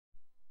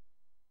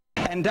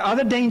And the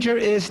other danger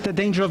is the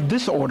danger of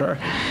disorder.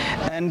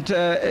 And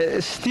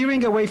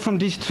steering away from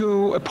these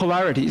two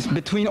polarities,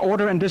 between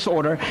order and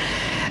disorder,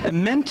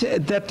 meant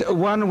that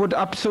one would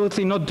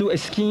absolutely not do a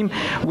scheme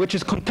which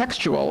is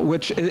contextual,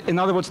 which, in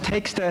other words,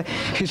 takes the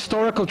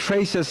historical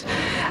traces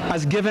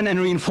as given and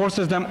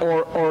reinforces them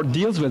or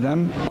deals with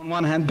them, on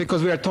one hand,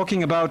 because we are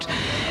talking about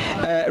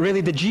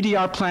really the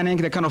GDR planning,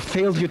 the kind of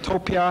failed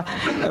utopia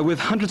with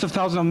hundreds of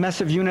thousands of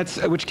massive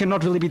units, which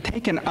cannot really be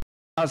taken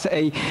as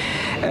a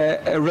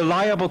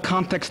reliable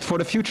context for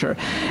the future.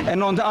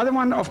 And on the other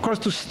one, of course,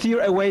 to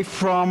steer away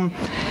from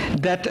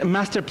that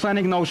master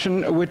planning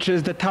notion, which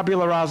is the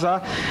tabula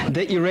rasa,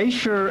 the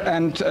erasure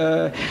and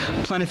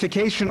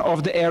planification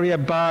of the area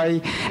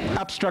by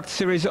abstract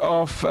series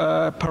of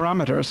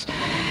parameters.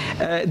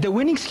 The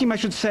winning scheme, I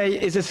should say,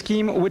 is a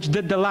scheme which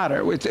did the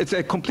latter. It's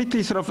a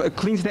completely sort of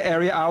cleans the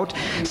area out,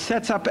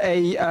 sets up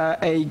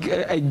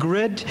a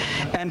grid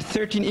and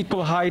 13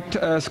 equal height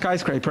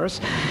skyscrapers.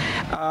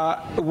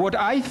 What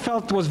I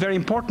felt was very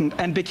important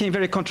and became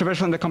very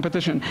controversial in the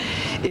competition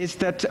is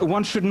that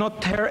one should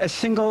not tear a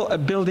single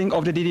building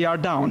of the DDR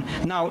down.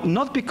 Now,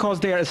 not because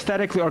they are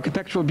aesthetically,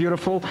 architecturally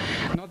beautiful,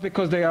 not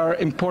because they are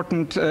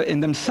important in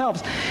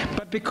themselves,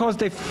 but because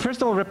they,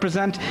 first of all,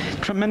 represent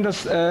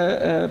tremendous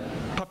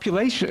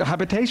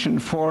habitation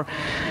for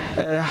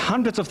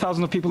hundreds of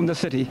thousands of people in the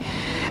city.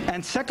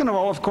 And second of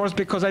all, of course,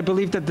 because I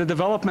believe that the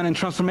development and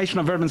transformation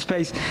of urban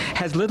space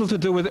has little to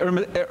do with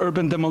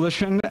urban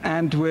demolition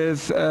and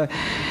with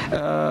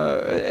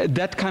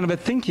that kind of a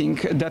thinking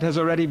that has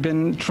already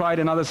been tried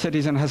in other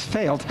cities and has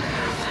failed.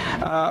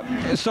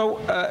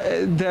 So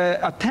the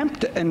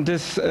attempt in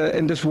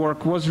this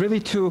work was really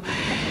to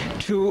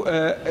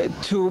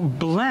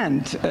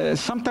blend,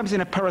 sometimes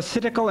in a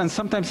parasitical and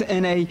sometimes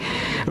in a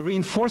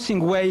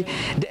reinforcing way,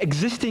 the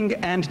existing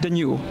and the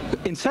new,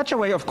 in such a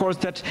way, of course,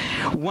 that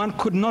one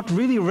could not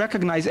really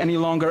recognize any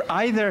longer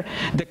either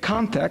the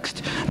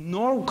context,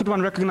 nor could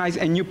one recognize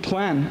a new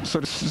plan, so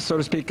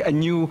to speak, a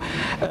new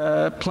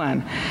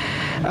plan.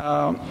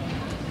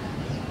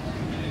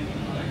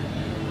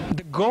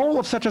 The goal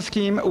of such a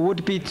scheme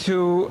would be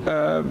to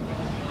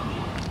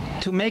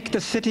make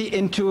the city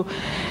into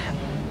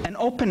an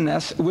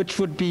openness which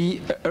would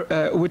be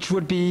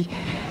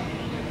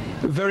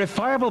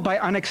verifiable by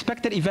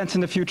unexpected events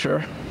in the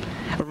future,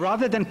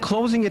 rather than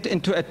closing it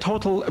into a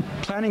total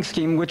planning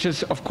scheme, which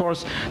is, of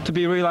course, to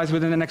be realized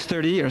within the next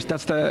 30 years.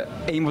 That's the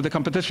aim of the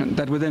competition,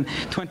 that within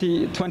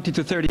 20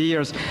 to 30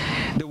 years,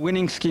 the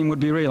winning scheme would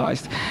be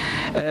realized.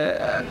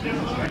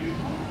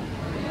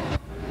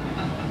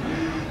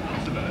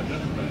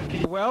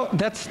 Well,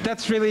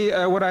 that's really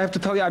what I have to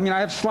tell you. I mean, I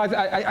have slides.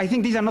 I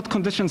think these are not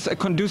conditions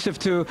conducive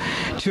to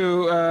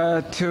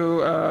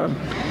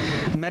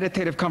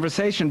meditative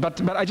conversation, but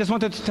I just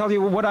wanted to tell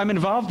you what I'm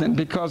involved in,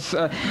 because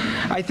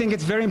I think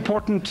it's very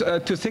important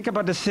to think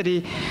about the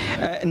city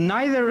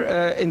neither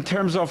in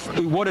terms of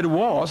what it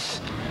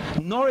was,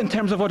 nor in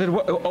terms of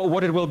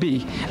what it will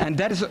be. And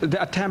that is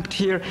the attempt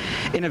here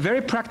in a very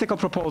practical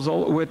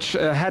proposal, which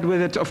had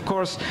with it, of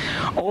course,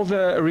 all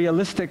the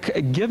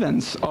realistic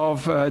givens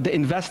of the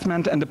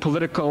investment and the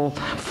political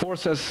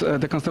forces,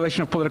 the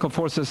constellation of political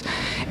forces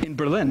in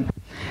Berlin.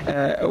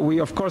 We,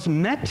 of course,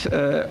 met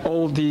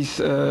all these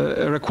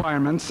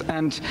requirements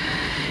and,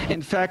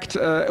 in fact,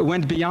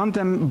 went beyond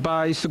them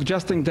by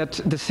suggesting that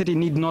the city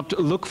need not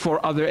look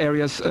for other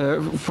areas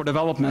for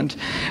development,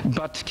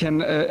 but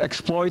can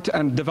exploit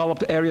and develop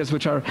areas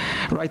which are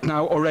right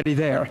now already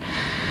there.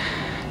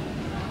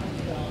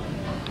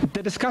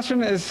 The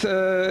discussion is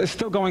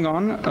still going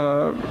on.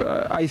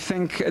 I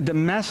think the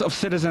mass of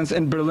citizens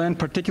in Berlin,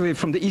 particularly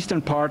from the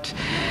eastern part,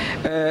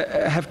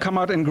 have come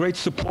out in great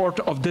support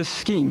of this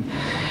scheme.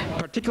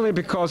 Particularly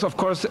because, of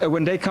course,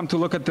 when they come to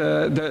look at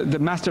the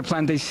master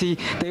plan, they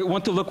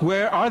want to look,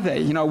 where are they?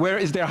 You know, where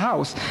is their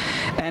house?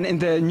 And in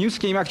the new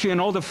scheme, actually, in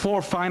all the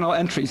 4 final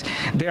entries,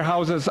 their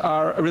houses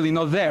are really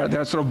not there.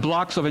 They're sort of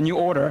blocks of a new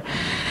order.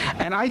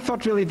 And I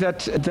thought really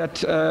that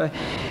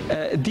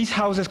these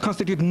houses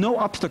constitute no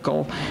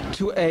obstacle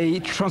to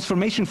a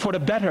transformation for the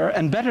better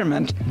and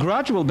betterment,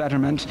 gradual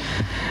betterment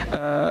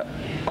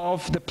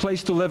of the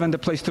place to live and the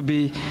place to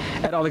be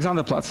at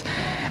Alexanderplatz.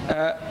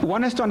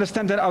 One has to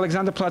understand that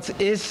Alexanderplatz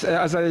is,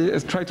 as I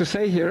tried to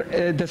say here,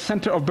 the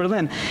center of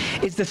Berlin.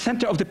 It's the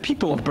center of the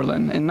people of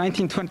Berlin. In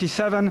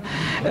 1927,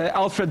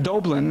 Alfred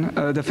Doblin,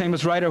 the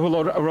famous writer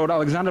who wrote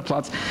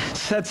Alexanderplatz,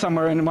 said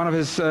somewhere in one of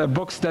his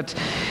books that,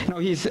 you know,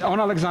 he's on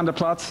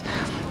Alexanderplatz,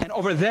 and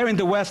over there in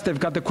the west, they've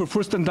got the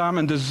Kurfürstendamm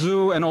and the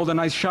zoo and all the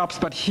nice shops,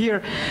 but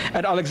here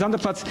at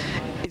Alexanderplatz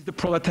is the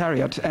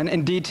proletariat. And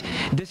indeed,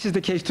 this is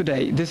the case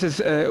today. This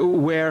is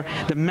where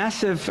the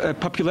massive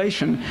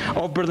population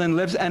of Berlin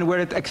lives, and where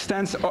it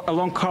extends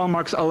along Karl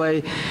Marx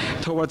Allee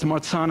towards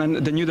Marzahn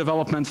and the new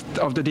developments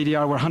of the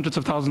DDR, where hundreds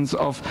of thousands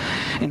of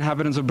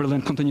inhabitants of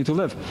Berlin continue to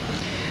live.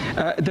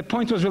 the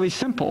point was really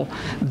simple,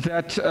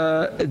 that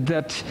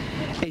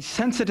a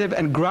sensitive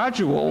and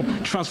gradual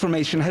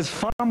transformation has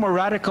far more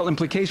radical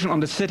implication on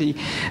the city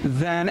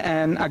than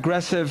an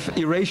aggressive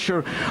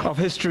erasure of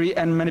history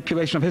and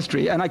manipulation of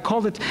history. And I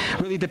called it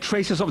really the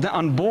traces of the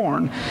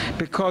unborn,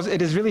 because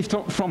it is really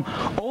from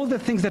all the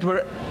things that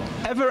were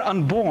ever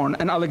unborn,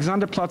 and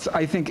Alexanderplatz,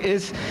 I think,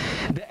 is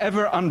the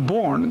ever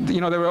unborn.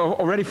 You know, there were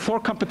already 4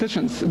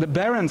 competitions. The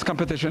Barons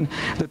competition,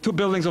 the 2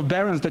 buildings of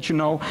Barons that you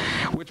know,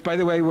 which, by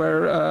the way,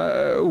 were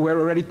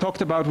already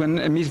talked about when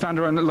Mies van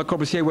der Rohe and Le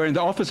Corbusier were in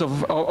the office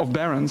of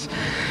Barons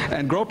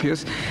and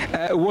Gropius,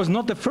 was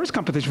not the first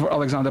competition for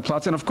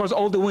Alexanderplatz. And of course,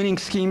 all the winning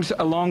schemes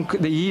along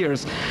the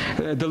years,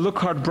 the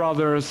Lookhart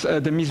brothers,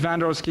 the Mies van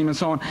der Rohe scheme, and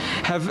so on,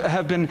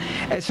 have been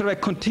a sort of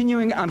a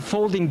continuing,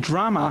 unfolding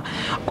drama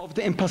of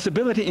the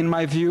impossibility, in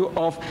my view,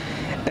 of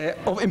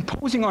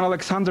imposing on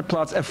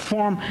Alexanderplatz a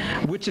form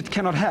which it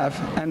cannot have.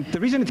 And the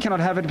reason it cannot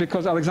have it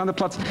because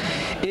Alexanderplatz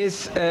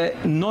is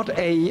not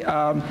a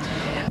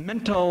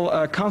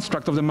mental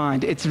construct of the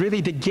mind. It's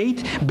really the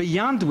gate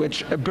beyond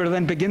which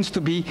Berlin begins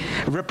to be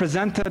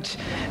represented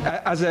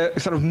as a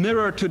sort of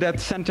mirror to that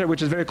center,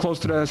 which is very close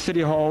to the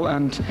city hall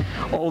and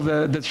all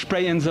the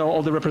Spreeinsel,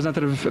 all the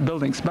representative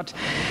buildings. But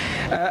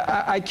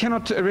I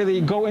cannot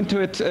really go into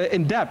it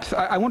in depth.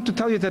 I want to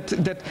tell you that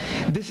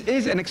this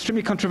is an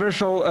extremely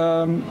controversial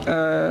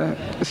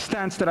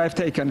stance that I've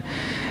taken.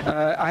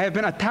 I have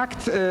been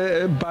attacked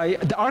by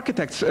the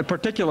architects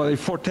particularly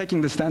for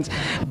taking this stance,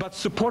 but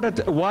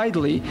supported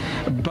widely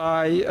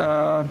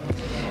by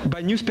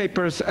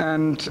newspapers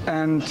and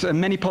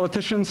many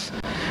politicians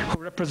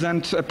who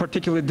represent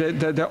particularly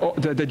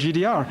the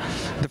GDR,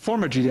 the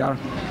former GDR.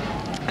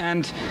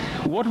 And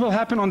what will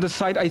happen on the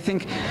site, I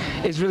think,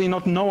 is really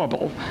not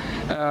knowable.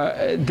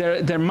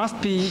 There must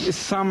be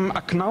some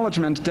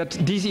acknowledgement that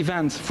these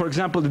events, for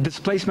example, the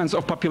displacements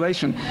of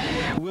population,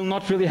 will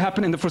not really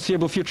happen in the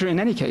foreseeable future in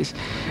any case.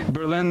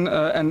 Berlin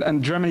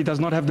and Germany does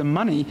not have the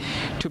money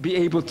to be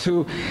able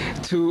to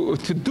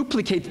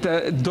duplicate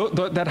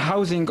that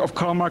housing of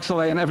Karl Marx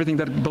Allee and everything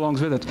that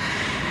belongs with it.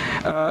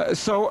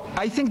 So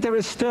I think there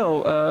is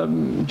still,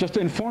 just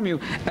to inform you,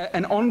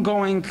 an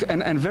ongoing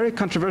and very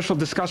controversial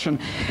discussion,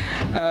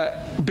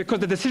 because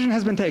the decision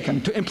has been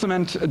taken to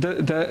implement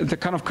the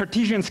kind of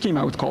Cartesian scheme,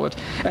 I would call it.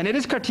 And it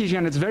is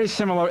Cartesian. It's very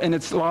similar in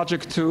its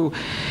logic to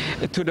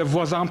the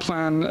Voisin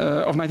plan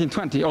of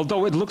 1920.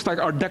 Although it looks like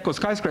Art Deco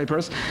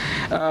skyscrapers,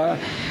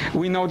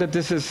 we know that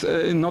this is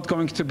not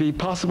going to be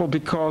possible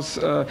because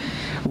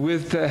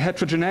with the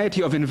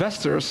heterogeneity of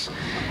investors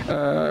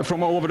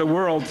from all over the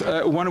world,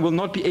 one will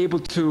not be able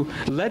to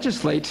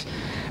legislate,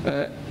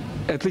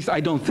 at least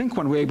I don't think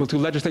one will be able to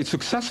legislate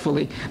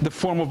successfully the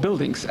form of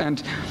buildings.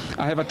 And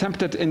I have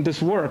attempted in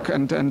this work,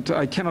 and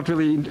I cannot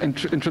really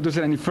introduce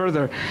it any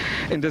further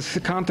in this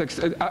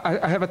context,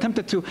 I have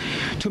attempted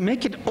to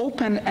make it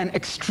open and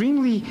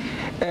extremely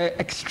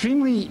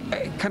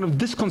kind of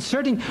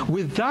disconcerting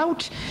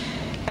without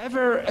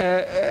ever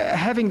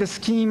having the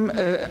scheme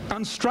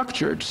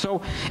unstructured.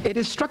 So it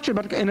is structured,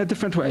 but in a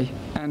different way.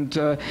 And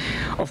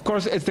of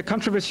course, it's the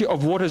controversy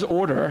of what is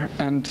order.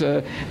 And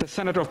the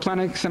Senator of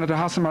Planning, Senator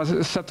Hasselmar,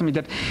 said to me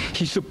that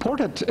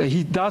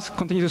he does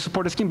continue to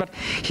support the scheme, but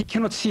he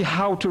cannot see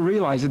how to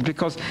realize it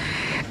because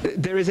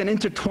there is an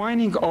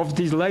intertwining of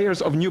these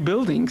layers of new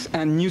buildings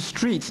and new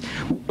streets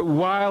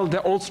while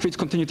the old streets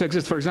continue to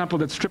exist. For example,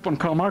 that strip on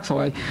Karl Marx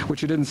Allee,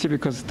 which you didn't see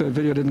because the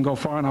video didn't go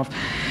far enough,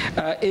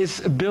 is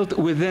built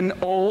within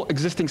all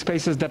existing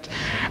spaces that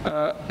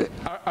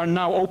are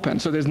now open.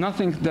 So there's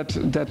nothing that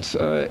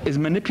is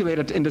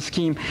manipulated in the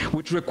scheme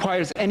which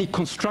requires any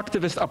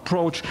constructivist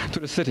approach to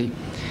the city.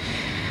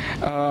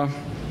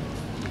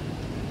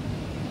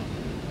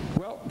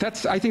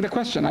 That's, I think, the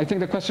question. I think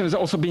the question is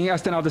also being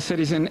asked in other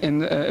cities,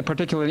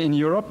 particularly in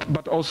Europe,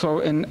 but also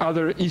in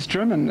other East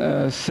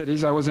German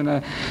cities. I was in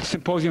a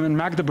symposium in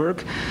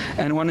Magdeburg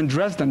and one in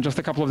Dresden just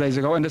a couple of days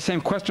ago, and the same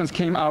questions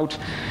came out.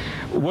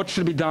 What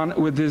should be done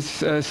with these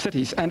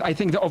cities? And I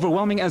think the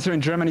overwhelming answer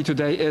in Germany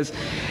today is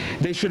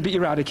they should be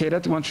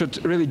eradicated. One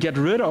should really get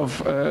rid of,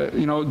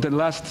 the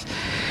last,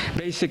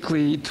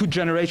 basically, 2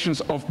 generations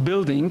of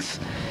buildings.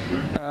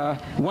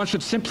 One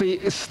should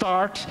simply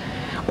start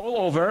all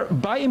over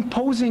by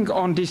imposing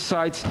on these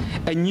sites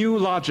a new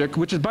logic,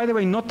 which is, by the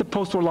way, not the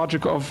post-war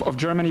logic of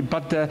Germany,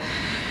 but the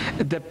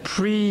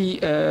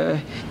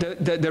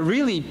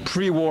really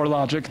pre-war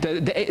logic,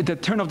 the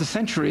turn of the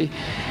century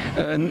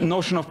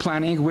notion of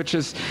planning, which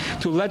is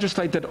to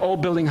legislate that all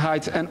building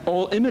heights and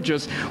all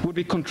images would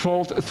be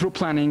controlled through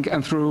planning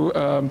and through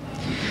a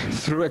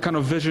kind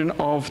of vision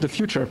of the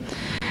future.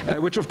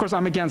 Which of course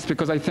I'm against,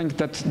 because I think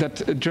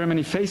that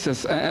Germany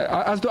faces,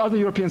 as do other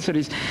European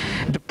cities,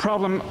 the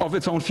problem of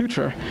its own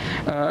future,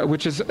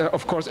 which is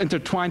of course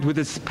intertwined with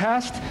its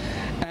past,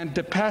 and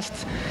the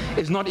past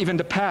is not even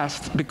the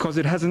past because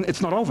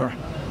it's not over.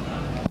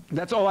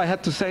 That's all I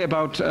had to say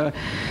about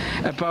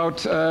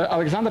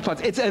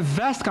Alexanderplatz. It's a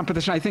vast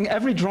competition. I think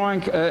every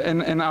drawing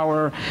in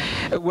our,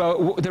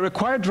 well, the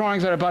required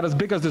drawings are about as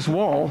big as this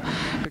wall,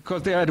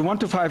 because they are at 1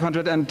 to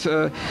 500, and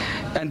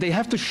they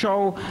have to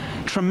show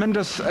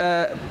tremendous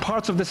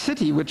parts of the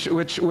city,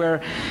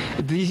 where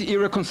these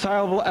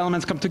irreconcilable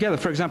elements come together.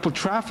 For example,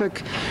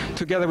 traffic,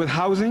 together with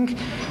housing,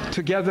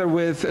 together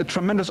with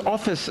tremendous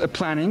office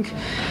planning,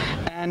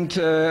 and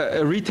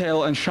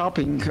retail and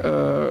shopping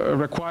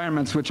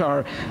requirements, which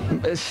are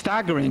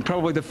staggering.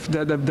 Probably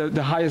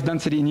the highest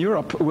density in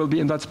Europe will be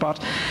in that spot.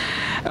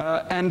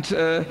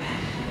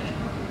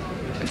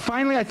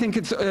 Finally, I think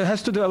it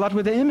has to do a lot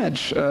with the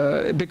image,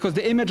 because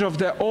the image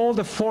of all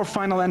the 4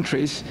 final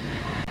entries,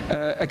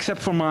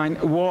 except for mine,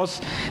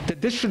 was that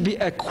this should be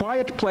a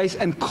quiet place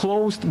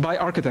enclosed by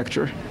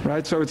architecture,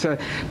 right? So it's a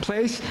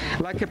place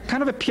like a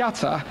kind of a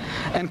piazza,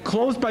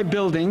 enclosed by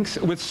buildings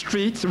with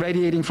streets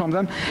radiating from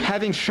them,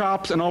 having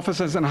shops and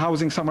offices and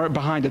housing somewhere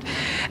behind it.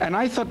 And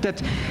I thought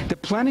that the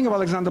planning of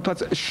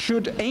Alexanderplatz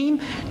should aim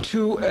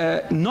to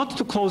not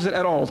to close it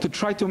at all, to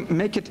try to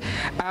make it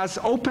as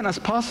open as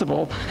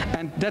possible,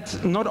 and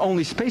that's not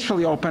only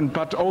spatially open,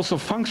 but also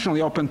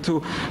functionally open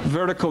to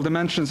vertical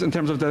dimensions in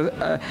terms of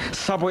the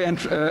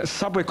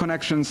subway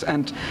connections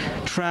and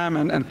tram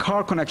and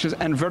car connections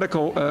and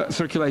vertical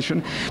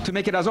circulation, to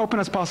make it as open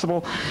as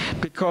possible,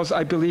 because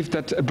I believe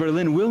that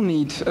Berlin will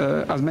need,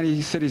 as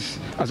many cities,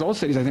 as all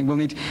cities I think, will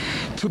need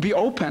to be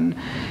open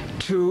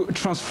to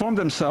transform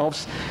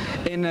themselves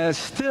in a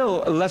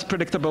still less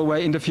predictable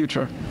way in the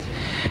future.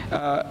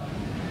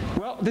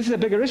 Well, this is a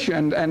bigger issue,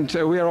 and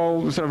we are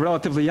all sort of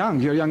relatively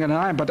young. You're younger than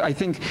I am, but I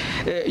think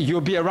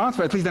you'll be around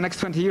for at least the next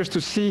 20 years to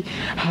see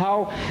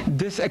how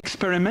this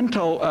experiment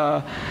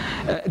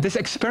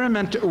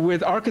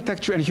with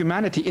architecture and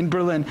humanity in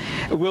Berlin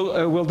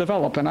will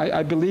develop. And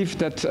I believe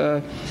that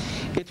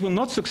it will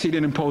not succeed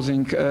in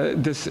imposing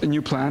this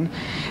new plan,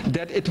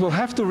 that it will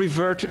have to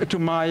revert to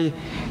my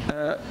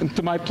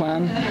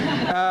plan,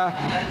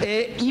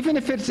 even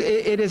if it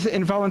is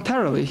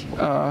involuntarily,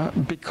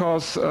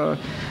 because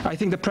I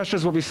think the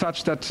pressures will be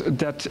such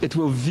that it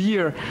will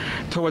veer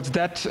towards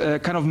that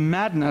kind of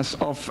madness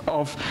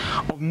of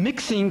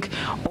mixing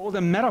all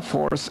the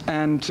metaphors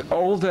and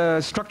all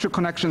the structure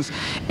connections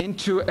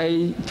into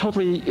a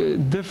totally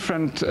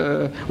different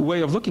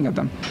way of looking at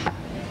them.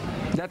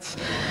 That's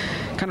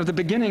kind of the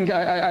beginning.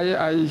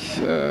 I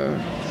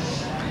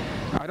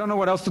don't know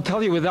what else to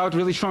tell you without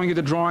really showing you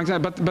the drawings,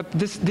 but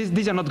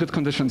these are not good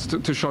conditions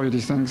to show you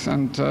these things.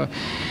 And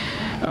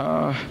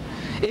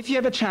if you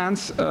have a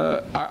chance,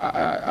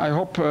 I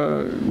hope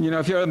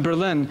if you're in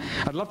Berlin,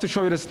 I'd love to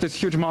show you this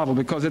huge model,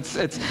 because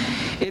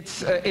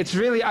it's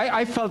really,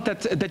 I felt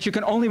that you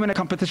can only win a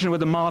competition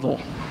with a model.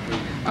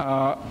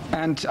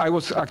 And I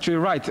was actually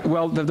right.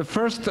 Well, the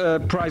first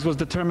prize was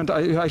determined,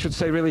 I should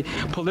say, really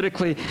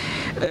politically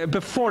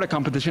before the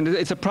competition.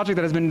 It's a project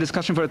that has been in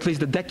discussion for at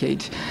least a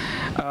decade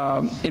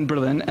in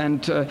Berlin.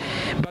 And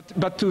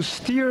but to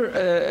steer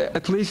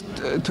at least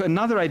to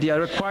another idea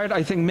required,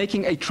 I think,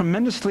 making a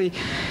tremendously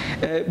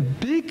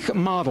big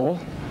model.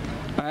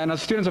 And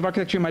as students of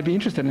architecture, you might be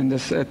interested in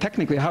this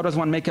technically. How does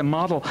one make a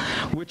model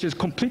which is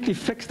completely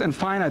fixed and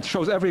finite,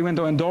 shows every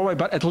window and doorway,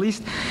 but at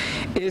least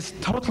is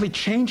totally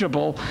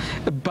changeable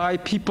by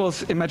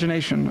people's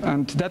imagination?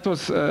 And that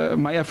was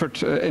my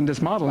effort in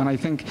this model. And I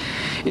think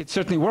it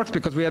certainly worked,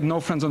 because we had no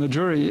friends on the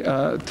jury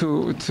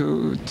to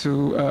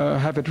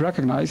have it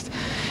recognized.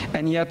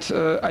 And yet,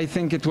 I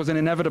think it was an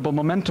inevitable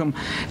momentum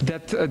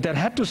that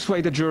had to sway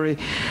the jury,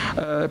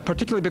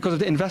 particularly because of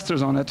the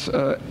investors on it,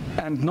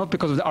 and not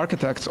because of the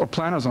architects or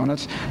planners on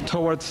it,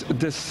 towards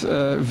this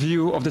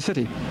view of the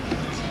city.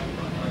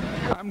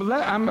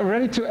 I'm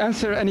ready to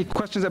answer any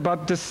questions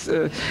about this,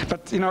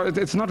 but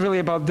it's not really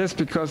about this,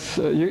 because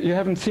you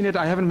haven't seen it.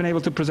 I haven't been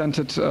able to present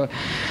it.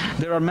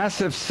 There are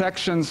massive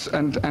sections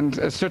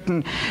and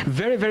certain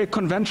very, very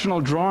conventional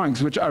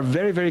drawings which are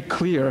very, very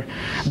clear.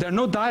 There are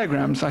no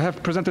diagrams. I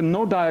have presented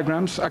no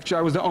diagrams. Actually,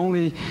 I was the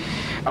only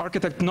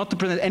architect not to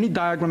present any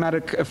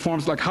diagrammatic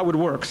forms, like how it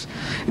works.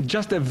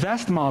 Just a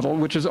vast model,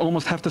 which is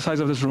almost half the size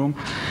of this room,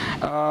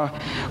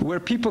 where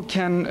people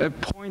can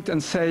point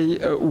and say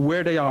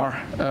where they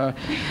are.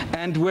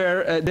 And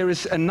where there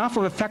is enough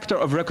of a factor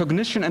of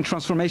recognition and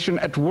transformation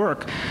at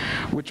work,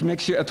 which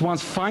makes you at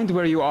once find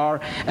where you are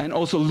and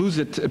also lose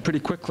it pretty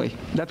quickly.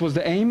 That was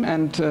the aim,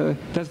 and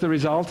that's the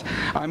result.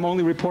 I'm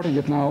only reporting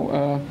it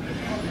now,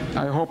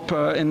 I hope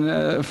in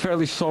a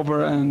fairly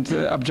sober and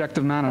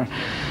objective manner.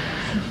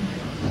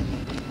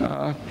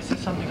 Is there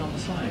something on the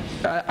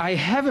slides? I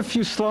have a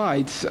few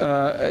slides.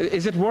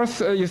 Is it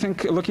worth, you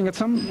think, looking at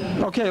some?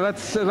 Okay,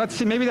 let's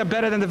see. Maybe they're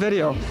better than the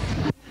video.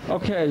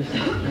 Okay.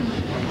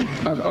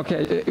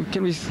 Okay.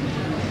 Can we?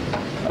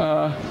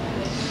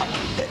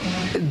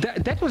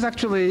 that was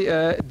actually,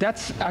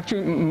 that's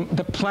actually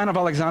the plan of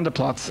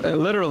Alexanderplatz,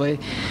 literally.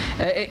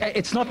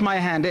 It's not my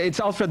hand, it's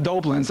Alfred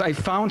Doblin's. I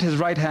found his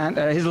right hand,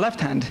 his left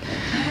hand.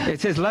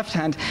 It's his left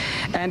hand.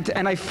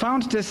 And I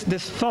found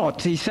this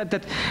thought. He said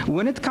that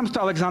when it comes to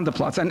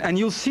Alexanderplatz, and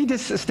you'll see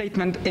this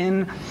statement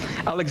in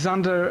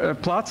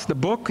Alexanderplatz, the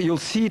book, you'll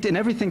see it in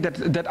everything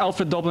that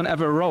Alfred Doblin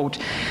ever wrote,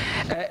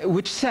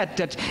 which said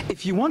that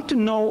if you want to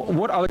know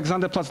what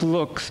Alexanderplatz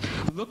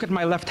look at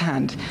my left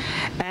hand.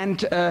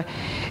 And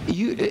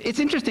it's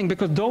interesting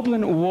because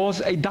Doblin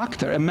was a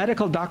doctor, a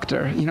medical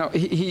doctor. You know,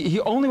 he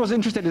only was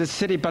interested in the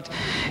city, but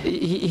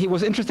he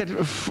was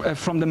interested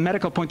from the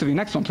medical point of view.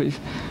 Next one, please.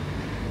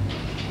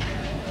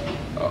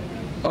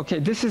 Okay,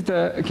 this is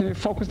the, can you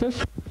focus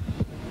this?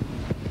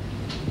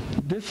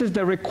 This is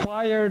the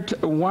required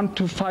 1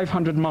 to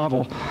 500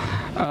 model.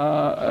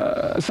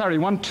 Sorry,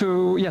 1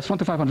 to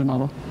 500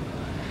 model.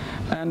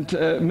 And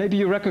maybe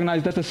you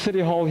recognize that's a city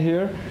hall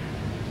here.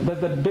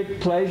 That's the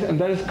big place, and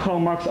that is Karl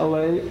Marx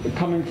Alley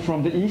coming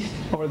from the east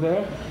over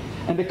there.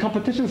 And the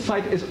competition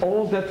site is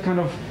all that kind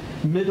of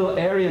middle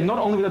area, not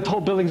only with the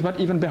tall buildings, but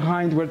even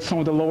behind where some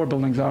of the lower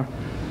buildings are.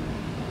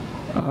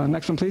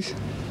 Next one, please.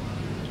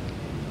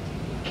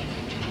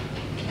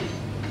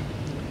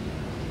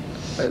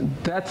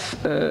 That's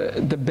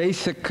the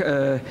basic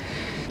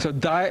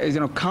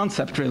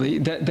concept, really.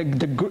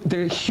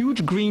 The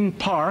huge green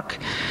park,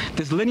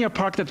 this linear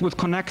park that would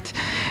connect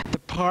the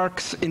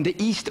parks in the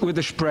east with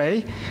the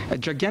Spree, a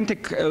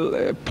gigantic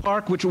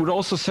park which would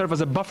also serve as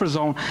a buffer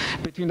zone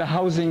between the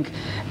housing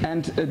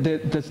and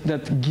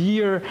that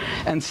gear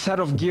and set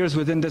of gears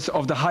within this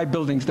of the high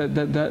buildings.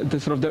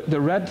 The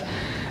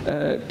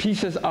red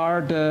pieces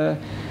are the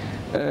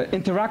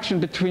interaction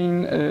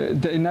between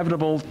the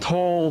inevitable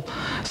tall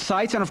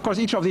sites, and of course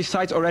each of these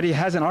sites already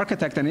has an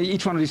architect, and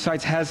each one of these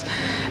sites has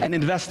an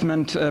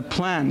investment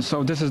plan.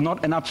 So this is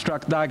not an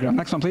abstract diagram.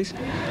 Next one, please.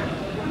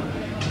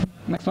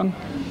 Next one.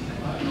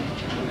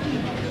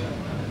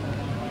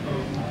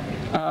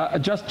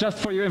 Just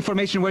for your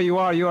information where you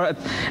are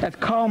at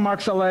Karl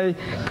Marx Alley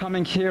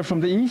coming here from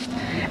the east,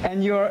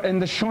 and you're in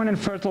the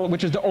Scheunenviertel,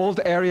 which is the old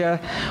area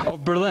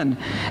of Berlin.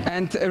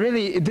 And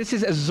really, this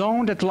is a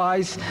zone that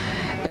lies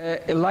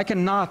like a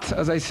knot,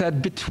 as I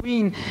said,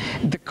 between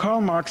the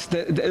Karl Marx,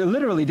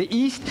 literally the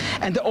east,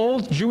 and the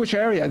old Jewish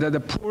area, the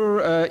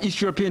poor East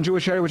European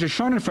Jewish area, which is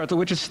Scheunenviertel,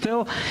 which is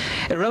still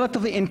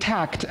relatively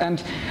intact.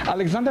 And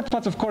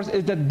Alexanderplatz, of course,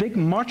 is that big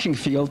marching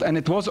field, and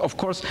it was, of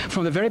course,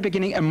 from the very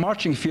beginning a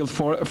marching field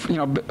for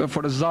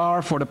the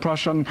Tsar, for the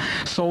Prussian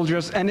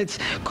soldiers, and it's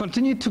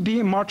continued to be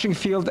a marching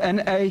field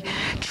and a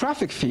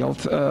traffic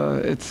field.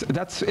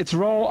 Its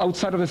role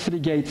outside of the city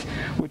gates,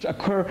 which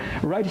occur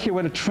right here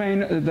where the train,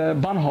 the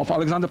Bahnhof,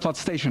 Alexanderplatz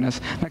station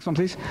is. Next one,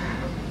 please.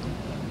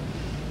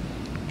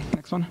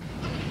 Next one.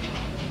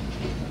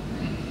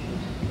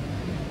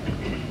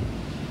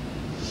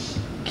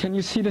 Can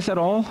you see this at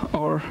all,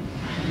 or?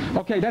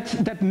 Okay,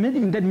 that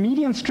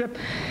median strip,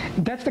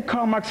 that's the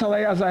Karl Marx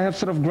Alley, as I have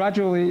sort of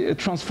gradually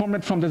transformed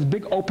it from this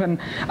big open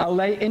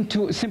alley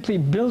into simply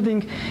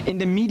building in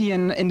the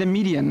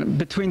median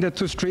between the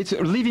two streets,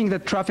 leaving the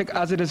traffic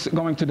as it is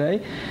going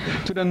today.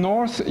 To the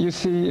north, you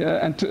see,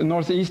 and to the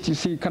northeast, you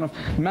see kind of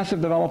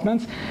massive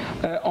developments.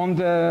 On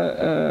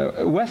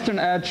the western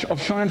edge of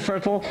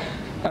Scheunenviertel,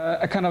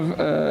 a kind of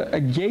a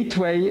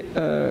gateway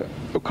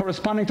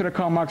corresponding to the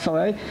Karl Marx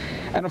Alley.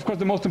 And of course,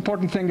 the most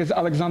important thing is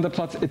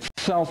Alexanderplatz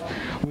itself,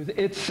 with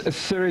its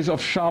series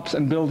of shops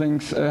and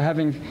buildings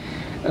having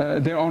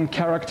their own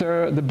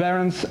character, the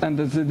barons and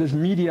this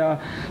media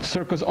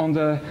circus on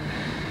the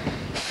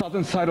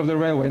southern side of the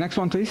railway. Next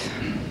one, please.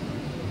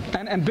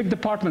 And big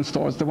department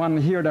stores, the one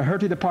here, the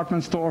Hertie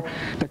department store,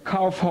 the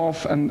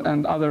Kaufhof,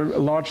 and other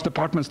large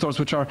department stores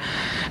which are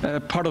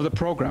part of the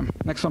program.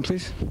 Next one,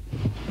 please.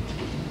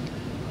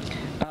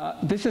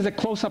 This is a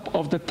close-up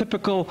of the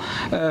typical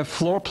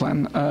floor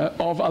plan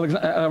of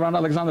around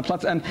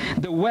Alexanderplatz, and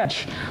the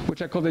wedge,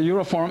 which I call the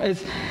Euroform,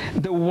 is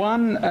the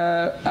one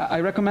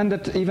I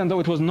recommended, even though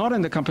it was not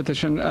in the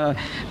competition,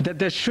 that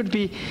there should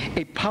be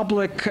a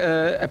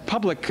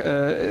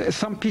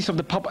some piece of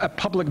a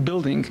public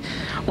building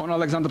on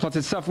Alexanderplatz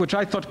itself, which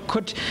I thought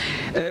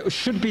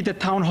should be the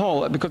town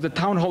hall, because the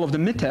town hall of the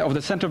Mitte, of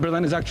the center of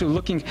Berlin, is actually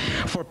looking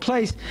for a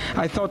place.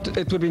 I thought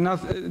it would be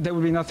there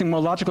would be nothing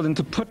more logical than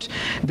to put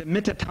the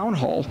Mitte town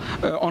hall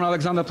on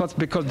Alexanderplatz,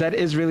 because that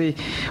is really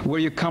where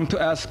you come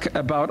to ask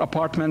about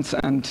apartments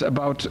and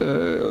about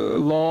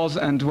laws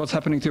and what's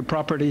happening to your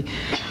property.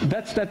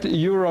 That's that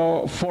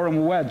Euro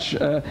Forum wedge.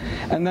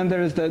 And then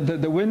there is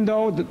the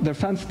window, the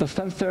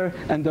fencer,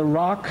 and the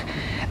rock,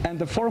 and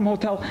the Forum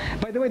Hotel.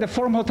 By the way, the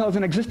Forum Hotel is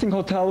an existing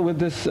hotel with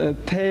this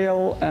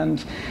tail,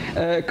 and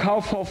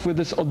Kaufhof with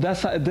this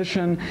Odessa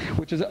edition,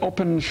 which is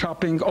open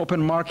shopping,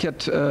 open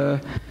market,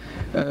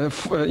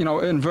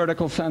 in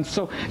vertical sense.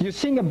 So you're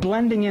seeing a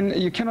blending in.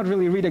 You cannot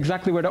really read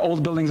exactly where the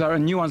old buildings are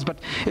and new ones, but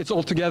it's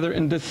all together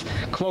in this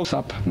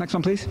close-up. Next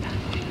one, please.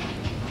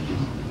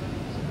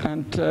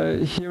 And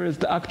here is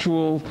the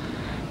actual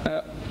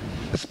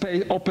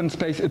space, open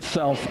space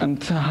itself,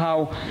 and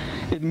how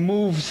it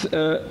moves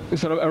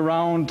sort of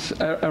around.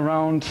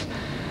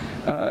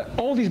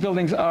 All these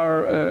buildings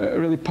are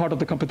really part of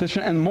the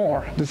competition and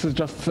more. This is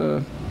just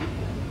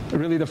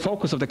really the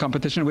focus of the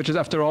competition, which is,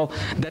 after all,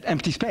 that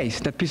empty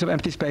space, that piece of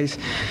empty space,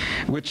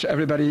 which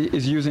everybody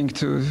is using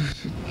to,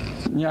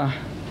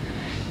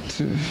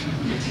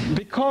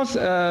 because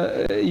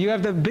you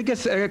have the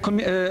biggest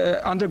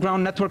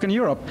underground network in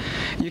Europe.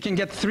 You can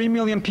get 3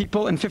 million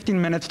people in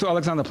 15 minutes to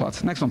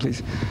Alexanderplatz. Next one,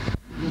 please.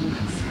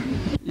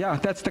 Yeah,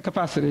 that's the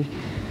capacity.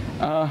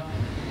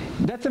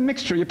 That's a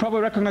mixture. You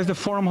probably recognize the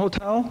Forum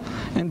Hotel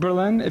in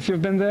Berlin. If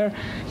you've been there,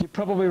 you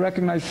probably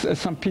recognize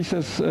some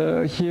pieces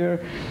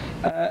here.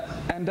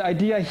 And the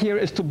idea here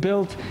is to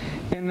build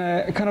in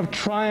a kind of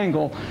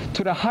triangle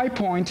to the high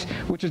point,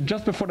 which is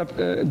just before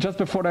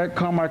the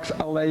Karl Marx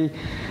Allee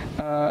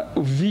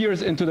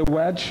veers into the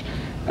wedge,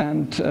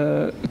 and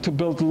to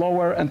build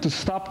lower and to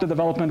stop the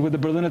development with the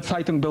Berliner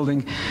Zeitung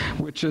building,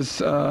 which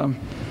is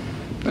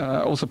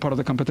also part of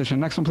the competition.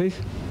 Next one, please.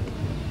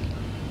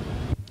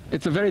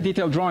 It's a very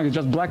detailed drawing. It's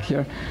just black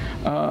here.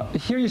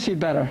 Here you see it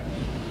better.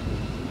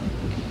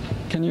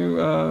 Can you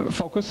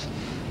focus?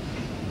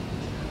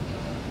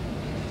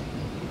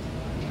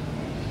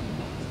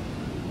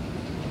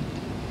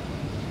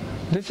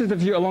 This is the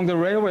view along the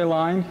railway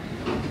line,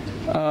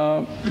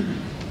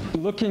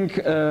 looking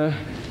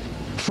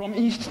from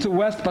east to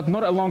west, but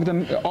not along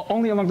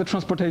only along the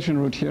transportation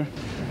route here.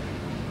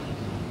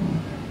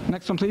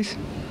 Next one, please.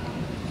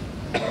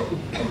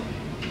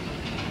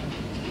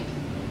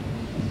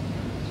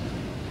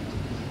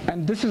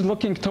 And this is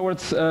looking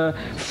towards,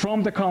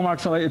 from the Karl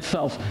Marx Allee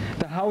itself.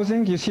 The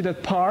housing, you see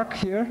that park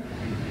here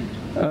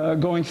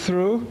going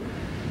through.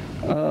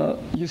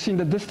 You see in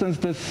the distance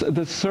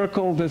this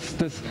circle,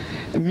 this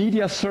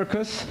media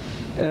circus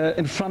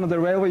in front of the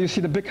railway. You see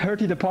the big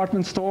Hertie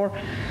department store,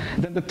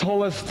 then the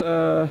tallest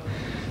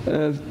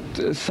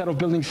set of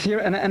buildings here,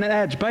 and an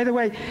edge. By the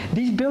way,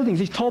 these buildings,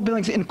 these tall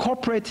buildings,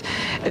 incorporate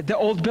the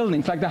old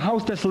buildings, like the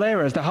Haus des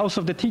Lehrers, the house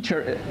of the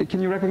teacher.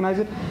 Can you recognize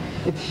it?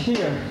 It's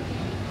here.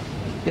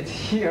 It's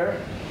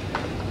here.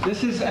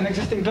 This is an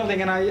existing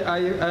building, and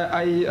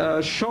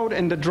I showed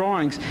in the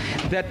drawings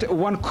that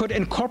one could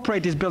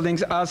incorporate these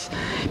buildings as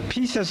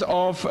pieces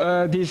of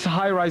these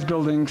high-rise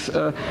buildings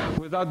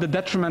without the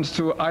detriment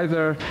to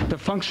either the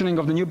functioning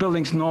of the new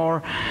buildings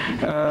nor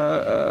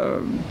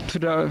to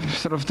the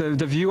sort of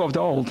the view of the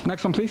old.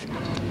 Next one, please.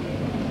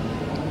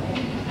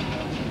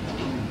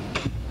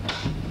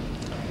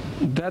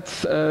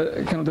 That's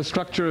kind of the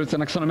structure. It's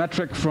an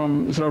axonometric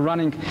from sort of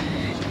running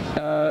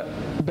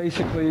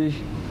basically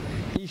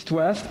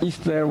east-west,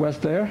 east there,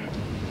 west there.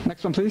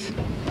 Next one, please.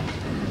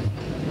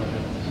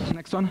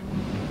 Next one.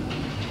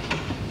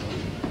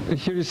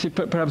 Here you see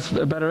perhaps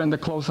better in the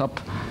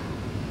close-up.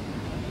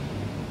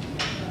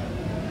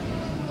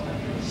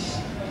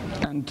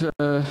 And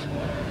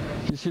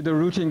you see the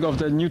routing of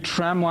the new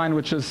tram line,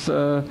 which is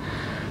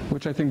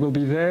which I think will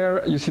be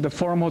there. You see the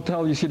Forum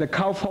Hotel, you see the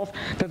Kaufhof.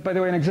 That's, by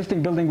the way, an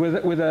existing building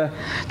with a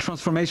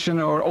transformation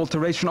or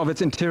alteration of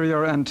its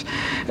interior and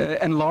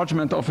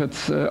enlargement of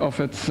its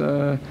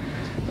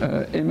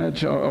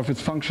image or of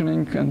its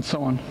functioning and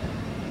so on.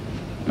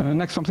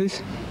 Next one,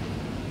 please.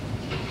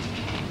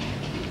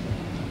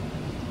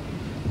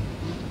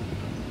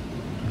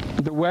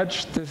 The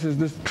wedge, this is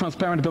this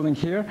transparent building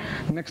here,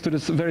 next to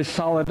this very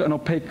solid and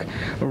opaque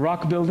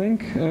rock building,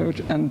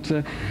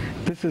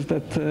 this is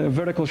that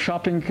vertical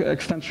shopping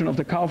extension of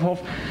the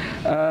Kaufhof.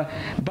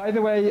 By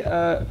the way,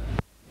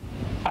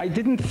 I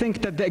didn't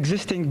think that the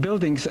existing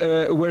buildings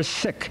were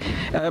sick.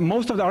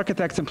 Most of the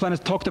architects and planners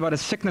talked about a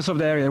sickness of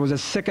the area. It was a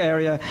sick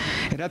area.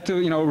 It had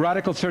to,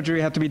 radical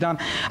surgery had to be done.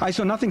 I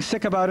saw nothing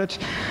sick about it.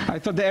 I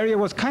thought the area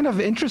was kind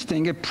of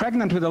interesting,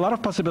 pregnant with a lot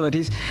of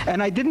possibilities,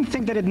 and I didn't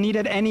think that it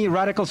needed any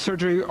radical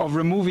surgery of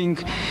removing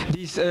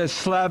these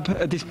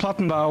these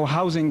Plattenbau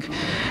housing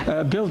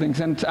buildings.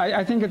 And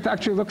I think it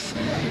actually looks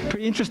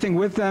pretty interesting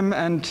with them.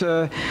 And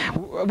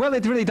well,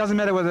 it really doesn't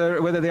matter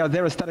whether they are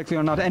there aesthetically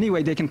or not.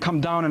 Anyway, they can come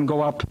down and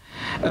go up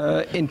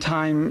in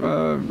time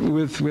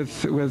with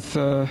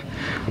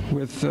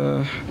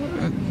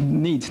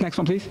needs. Next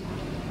one, please.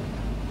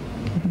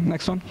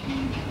 Next one.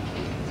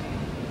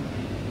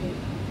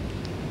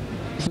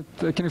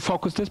 Can you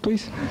focus this,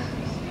 please?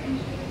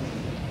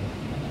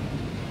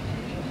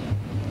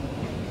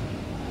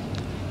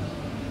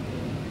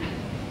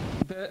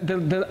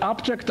 The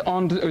object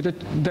on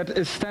that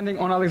is standing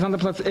on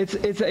Alexanderplatz,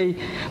 it's a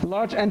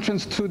large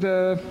entrance to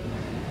the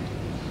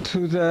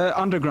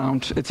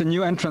underground. It's a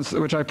new entrance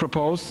which I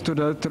proposed to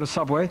the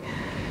subway,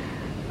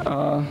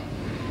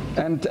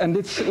 and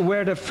it's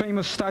where the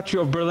famous statue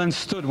of Berlin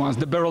stood once,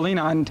 the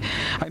Berliner. And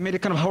I made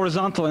it kind of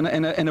horizontal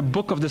in a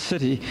book of the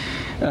city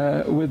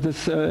with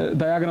this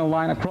diagonal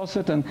line across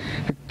it. And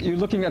you're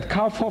looking at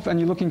Kaufhof, and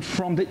you're looking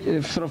from the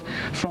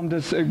from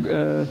this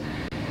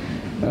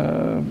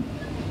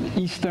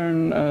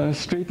eastern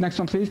street. Next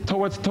one, please.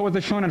 Towards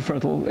the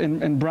Schönenviertel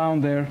in brown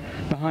there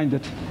behind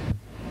it.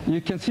 You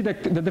can see the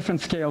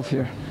different scales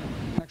here.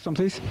 Next one,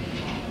 please.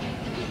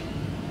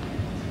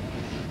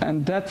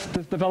 And that's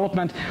this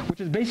development, which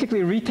is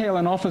basically retail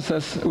and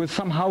offices with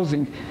some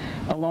housing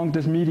along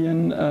this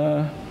median.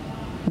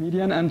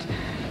 And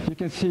you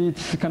can see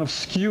it's kind of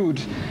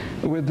skewed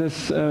with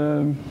this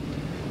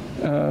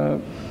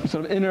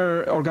sort of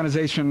inner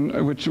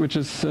organization, which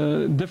is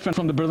different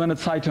from the Berliner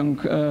Zeitung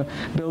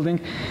building.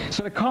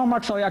 So the Karl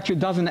Marx LA actually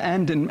doesn't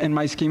end in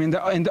my scheme. In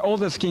the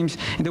older schemes,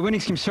 in the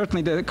winning scheme,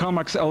 certainly the Karl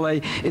Marx LA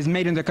is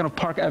made in the kind of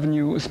Park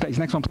Avenue space.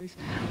 Next one, please.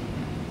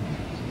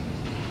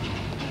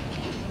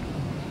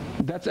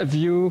 That's a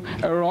view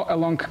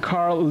along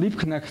Karl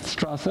Liebknecht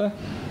Straße.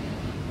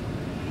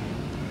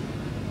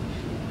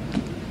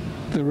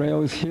 The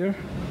rail is here.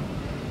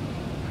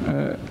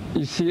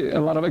 You see a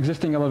lot of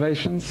existing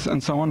elevations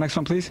and so on. Next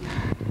one, please.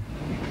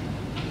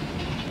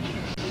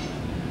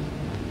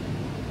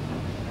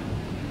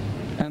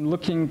 And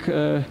looking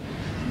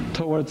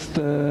towards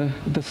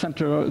the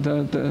center,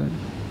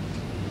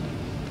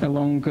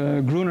 along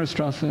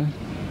Grunerstrasse.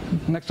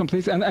 Next one,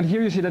 please. And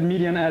here you see that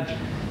median edge,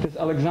 this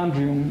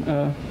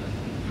Alexandrium.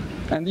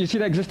 And you see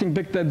the existing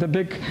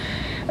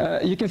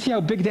you can see how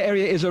big the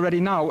area is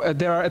already now.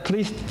 There are at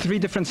least 3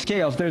 different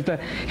scales. There's the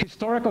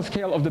historical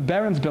scale of the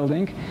Barons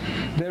building.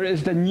 There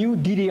is the new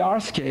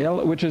DDR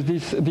scale, which is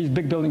these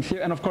big buildings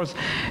here. And of course,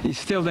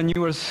 still the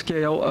newer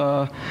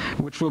scale,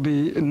 which will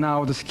be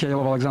now the scale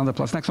of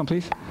Alexanderplatz. Next one,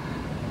 please.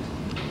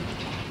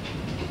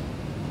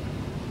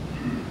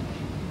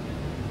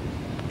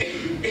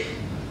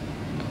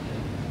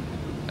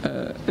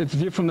 It's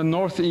viewed from the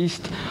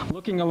northeast,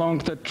 looking along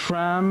the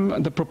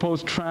tram, the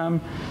proposed tram,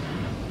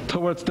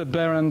 towards the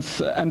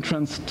Barons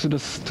entrance to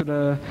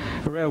the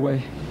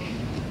railway.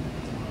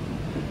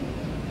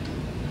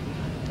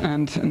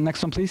 And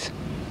next one, please.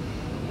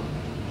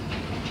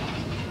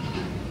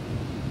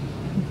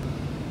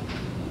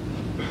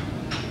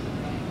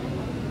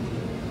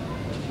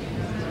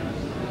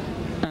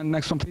 And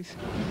next one, please.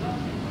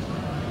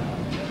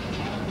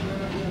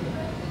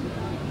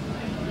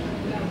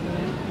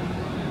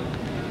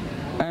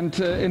 And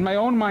in my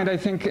own mind, I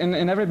think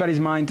in everybody's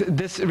mind,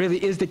 this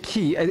really is the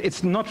key.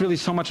 It's not really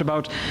so much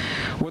about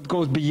what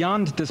goes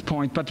beyond this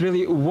point, but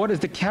really what is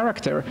the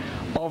character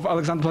of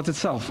Alexanderplatz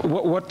itself?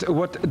 What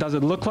does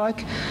it look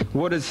like?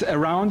 What is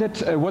around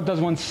it? What does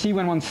one see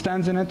when one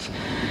stands in it?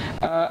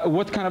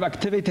 What kind of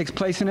activity takes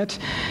place in it?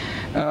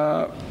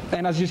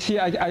 And as you see,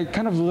 I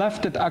kind of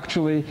left it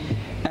actually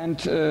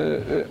and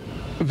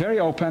very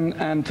open,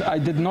 and I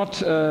did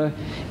not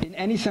in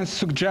any sense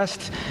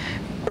suggest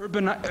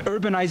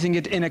urbanizing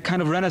it in a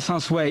kind of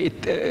Renaissance way.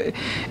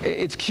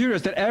 It's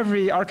curious that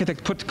every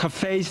architect put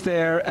cafes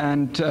there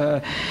and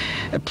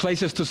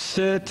places to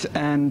sit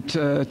and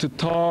to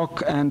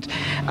talk, and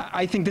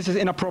I think this is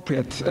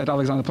inappropriate at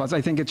Alexanderplatz.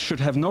 I think it should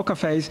have no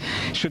cafes,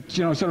 should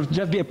sort of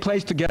just be a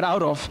place to get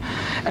out of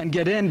and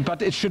get in,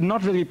 but it should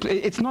not really,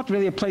 it's not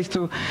really a place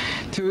to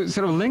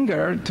sort of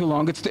linger too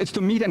long. It's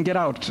to meet and get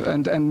out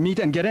and meet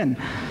and get in.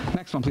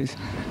 Next one, please.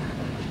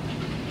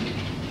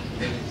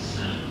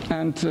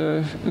 And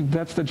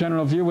that's the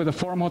general view with the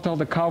Forum Hotel,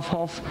 the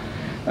Kaufhof,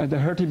 the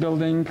Hertie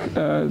building,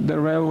 the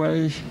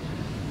railway,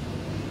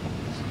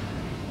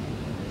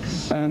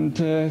 and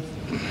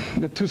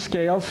the 2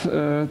 scales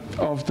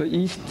of the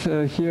east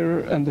here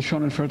and the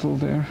Schonenviertel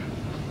there.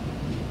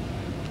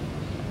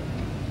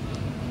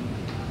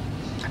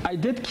 I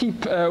did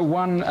keep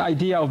one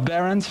idea of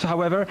Barons,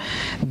 however,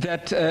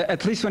 that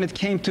at least when it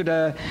came to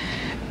the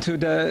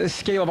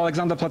scale of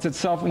Alexanderplatz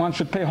itself, one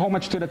should pay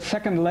homage to that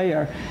second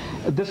layer,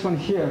 this one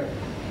here,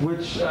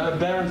 which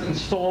Barons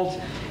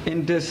installed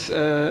in this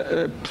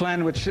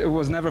plan, which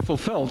was never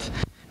fulfilled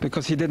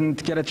because he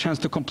didn't get a chance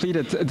to complete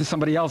it.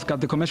 Somebody else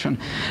got the commission.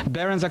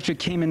 Barons actually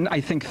came in,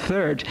 I think,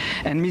 3rd,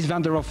 and Mies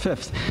van der Rohe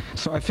 5th.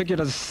 So I figured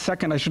as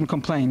second I shouldn't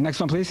complain. Next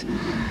one, please.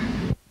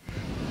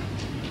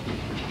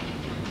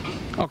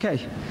 Okay.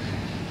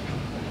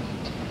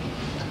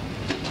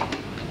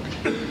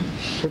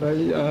 Should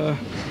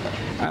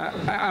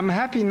I'm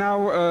happy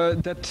now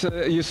that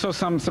you saw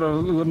some sort of a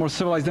little more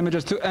civilized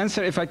images to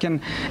answer, if I can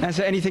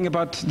answer anything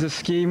about the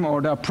scheme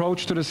or the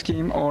approach to the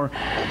scheme, or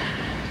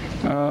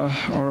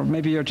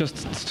maybe you're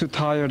just too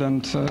tired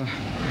and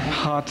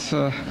hot.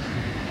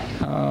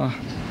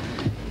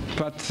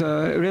 But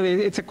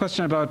really, it's a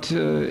question about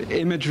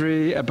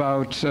imagery,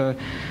 about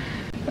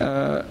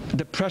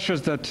the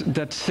pressures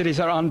that cities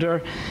are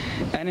under,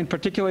 and in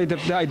particular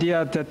the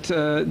idea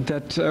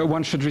that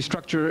one should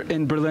restructure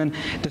in Berlin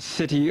the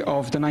city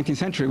of the 19th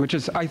century, which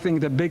is, I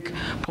think, the big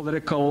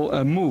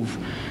political move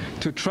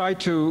to try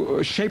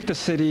to shape the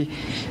city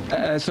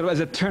sort of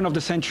as a turn of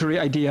the century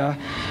idea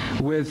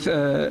with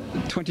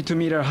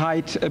 22-meter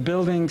height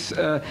buildings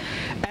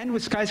and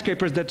with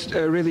skyscrapers that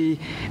really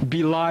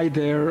belie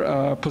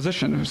their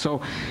position. So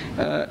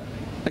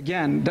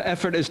again, the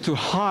effort is to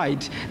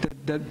hide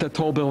the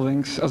tall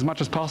buildings as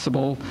much as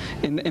possible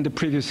in the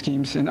previous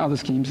schemes, in other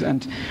schemes,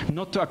 and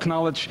not to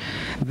acknowledge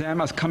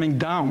them as coming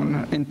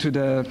down into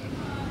the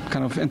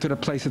kind of into the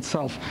place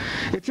itself.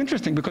 It's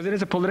interesting because it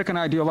is a political and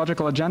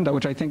ideological agenda,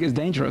 which I think is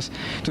dangerous,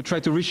 to try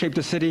to reshape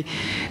the city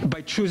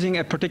by choosing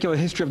a particular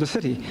history of the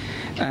city.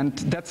 And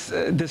that's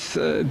this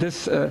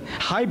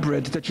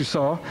hybrid that you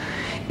saw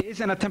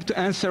is an attempt to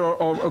answer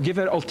or give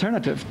an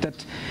alternative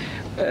that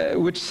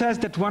which says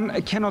that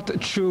one cannot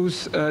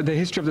choose the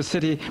history of the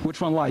city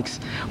which one likes.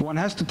 One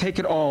has to take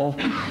it all,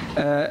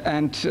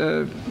 and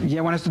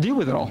one has to deal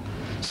with it all.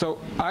 So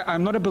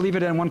I'm not a believer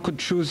that one could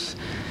choose,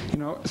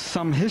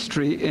 some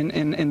history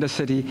in the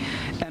city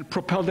and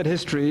propel that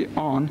history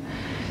on,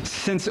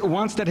 since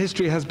once that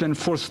history has been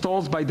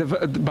forestalled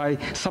by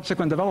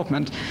subsequent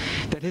development,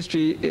 that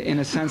history, in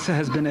a sense,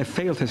 has been a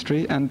failed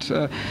history.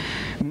 And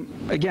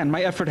again,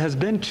 my effort has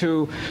been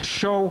to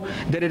show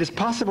that it is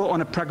possible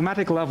on a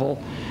pragmatic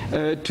level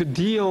to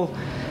deal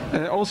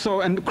also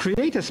and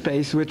create a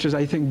space which is,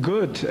 I think,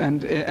 good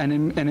and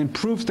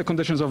improves the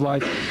conditions of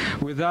life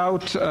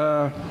without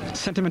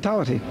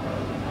sentimentality.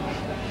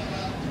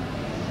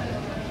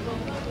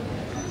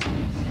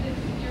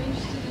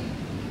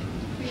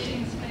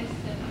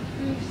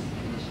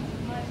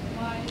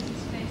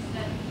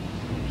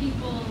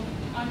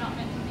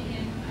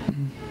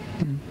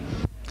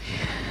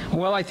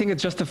 Well, I think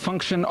it's just a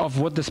function of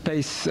what the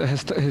space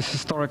has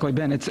historically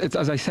been. It's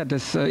as I said,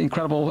 this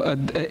incredible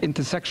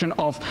intersection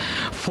of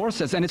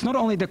forces. And it's not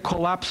only the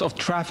collapse of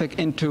traffic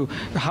into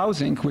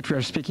housing, which we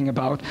are speaking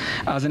about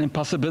as an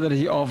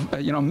impossibility of,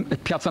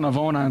 Piazza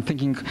Navona and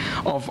thinking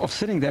of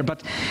sitting there,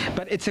 but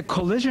it's a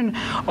collision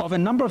of a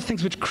number of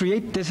things which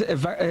create this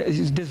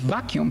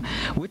vacuum,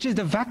 which is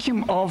the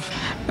vacuum of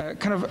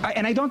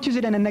and I don't use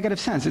it in a negative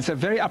sense. It's a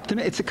very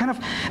optimistic, it's a kind of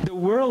the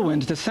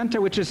whirlwind, the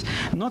center, which is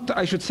not,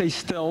 I should say,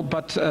 still,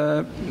 but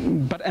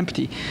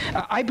empty.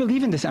 I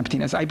believe in this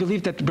emptiness. I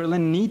believe that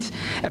Berlin needs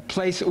a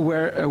place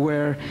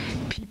where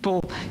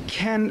people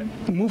can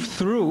move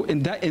through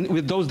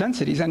with those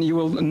densities. And you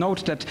will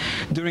note that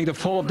during the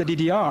fall of the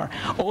DDR,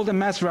 all the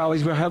mass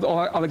rallies were held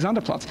on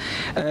Alexanderplatz.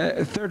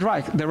 Third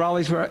Reich, the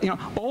rallies were,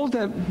 all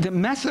the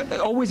mass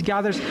always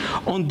gathers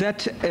on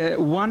that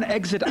one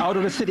exit out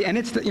of the city. And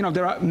it's,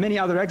 there are many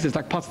other exits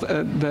like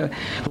the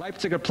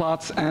Leipziger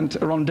Platz and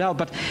Rondell,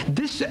 but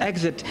this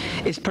exit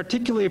is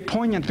particularly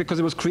poignant because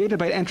it was created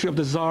by the entry of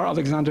the Tsar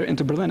Alexander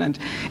into Berlin, and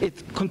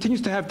it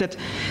continues to have that.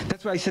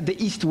 That's why I said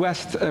the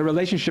East-West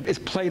relationship is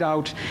played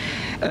out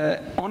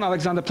on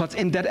Alexanderplatz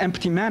in that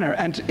empty manner,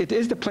 and it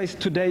is the place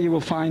today you will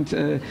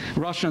find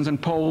Russians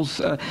and Poles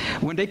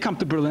when they come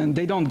to Berlin.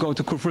 They don't go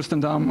to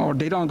Kurfürstendamm or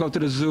they don't go to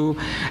the zoo.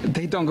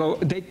 They don't go.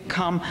 They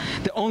come.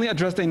 The only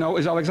address they know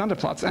is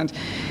Alexanderplatz, and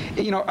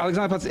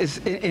Alexanderplatz is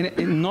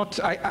not.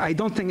 I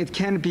don't think it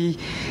can be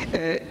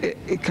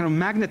kind of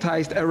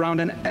magnetized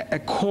around a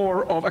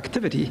core of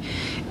activity.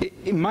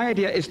 My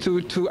idea is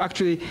to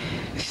actually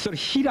sort of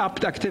heat up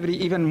the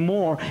activity even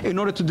more in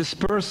order to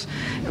disperse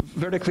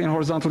vertically and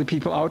horizontally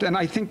people out, and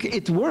I think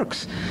it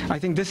works. I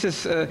think this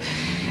is.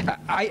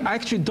 I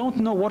actually don't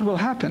know what will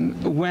happen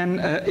when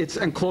it's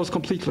enclosed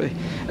completely,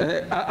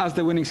 as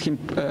the winning scheme,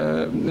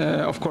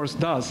 of course,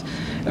 does.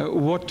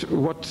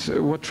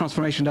 What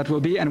transformation that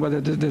will be, and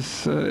whether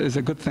this is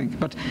a good thing.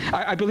 But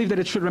I believe that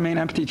it should remain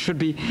empty. It should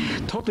be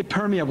totally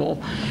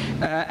permeable,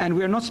 and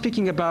we are not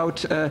speaking about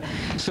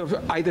sort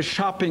of either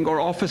shopping or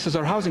offices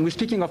or housing. We're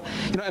speaking of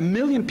 1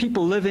 million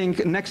people living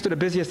next to the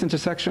busiest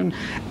intersection,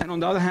 and on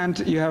the other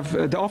hand, you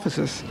have the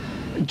offices.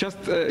 Just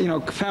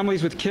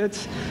families with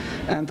kids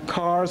and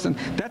cars, and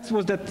that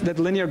was that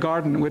linear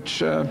garden,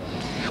 which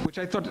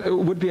I thought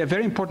would be a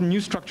very important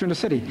new structure in the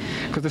city,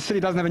 because the city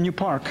doesn't have a new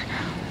park.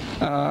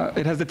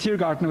 It has the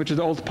Tiergarten, which is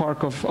the old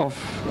park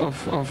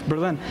of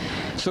Berlin.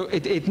 So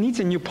it needs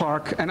a new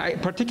park, and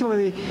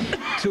particularly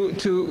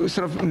to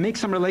sort of make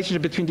some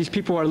relationship between these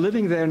people who are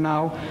living there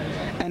now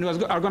and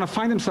who are going to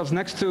find themselves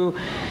next to,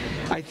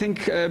 I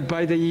think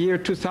by the year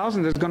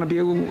 2000, there's going to be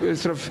a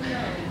sort of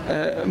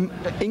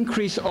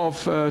increase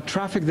of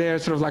traffic there,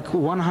 sort of like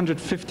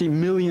 150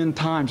 million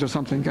times or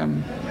something.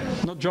 I'm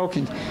not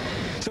joking.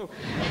 So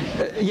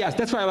yes,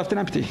 that's why I left it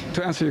empty,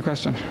 to answer your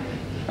question.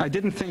 I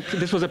didn't think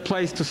this was a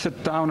place to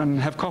sit down and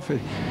have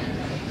coffee.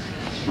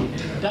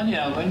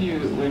 Danielle, when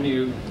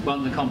you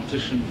won the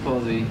competition for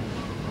the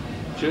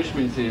Jewish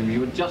Museum, you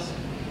were just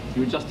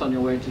on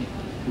your way to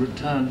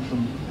return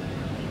from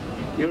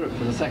Europe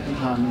for the second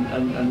time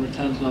and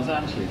return to Los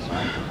Angeles,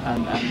 right?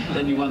 And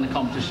then you won the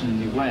competition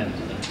and you went.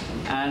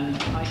 And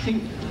I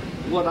think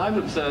what I've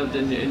observed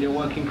in your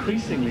work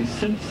increasingly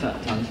since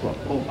that time, it's what,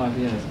 4 or 5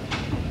 years,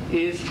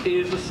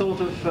 is a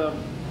sort of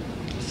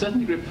certain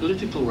degree of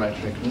political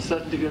rhetoric and a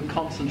certain degree of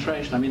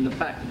concentration. I mean, the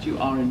fact that you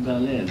are in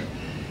Berlin,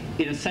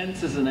 in a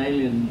sense as an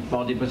alien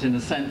body, but in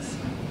a sense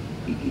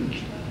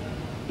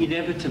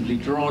inevitably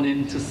drawn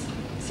into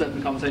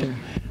certain conversations.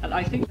 And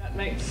I think that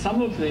makes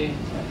some of the,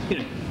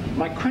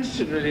 my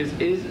question really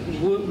is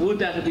would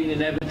that have been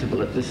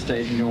inevitable at this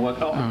stage in your work?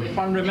 If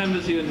one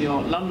remembers you in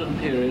your London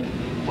period,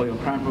 or your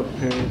Cranbrook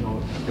period,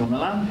 or your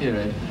Milan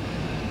period,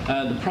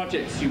 the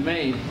projects you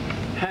made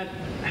had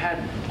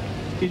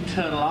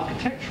internal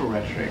architectural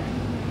rhetoric,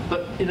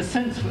 but in a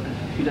sense,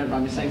 if you don't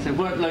mind me saying so,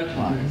 weren't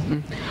localized.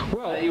 Mm-hmm.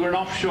 Well, you were an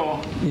offshore,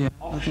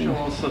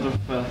 sort of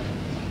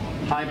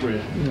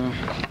hybrid.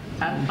 Yeah.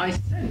 And I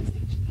sense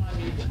each time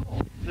you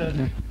talk, that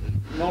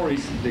more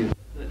recently,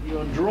 that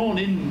you're drawn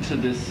into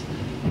this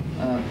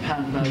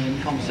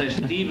pan-Berlin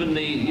conversation, and even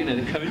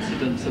the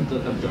coincidence of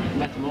the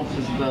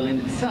metamorphosis of Berlin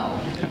itself,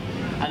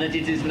 and that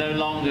it is no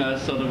longer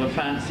sort of a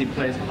fancy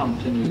place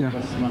pumped in with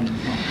West money.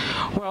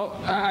 Well,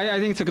 I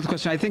think it's a good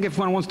question. I think if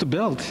one wants to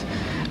build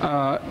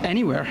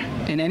anywhere,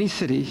 in any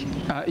city,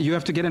 you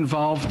have to get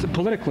involved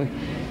politically.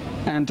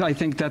 And I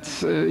think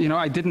that's,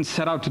 I didn't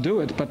set out to do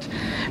it, but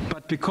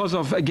because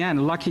of,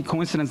 again, lucky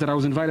coincidence that I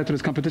was invited to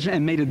this competition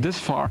and made it this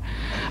far,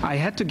 I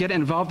had to get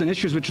involved in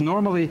issues which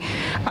normally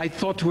I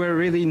thought were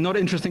really not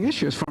interesting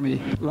issues for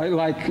me,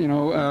 like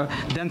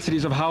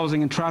densities of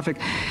housing and traffic.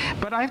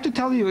 But I have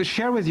to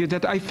share with you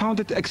that I found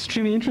it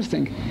extremely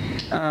interesting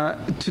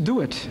to do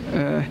it.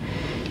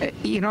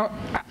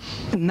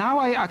 Now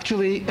I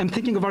actually am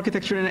thinking of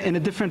architecture in a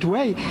different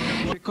way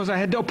because I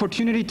had the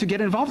opportunity to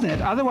get involved in it.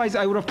 Otherwise,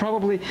 I would have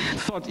probably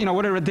thought,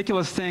 what a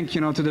ridiculous thing,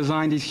 to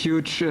design these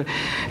huge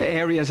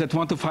areas at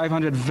 1 to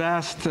 500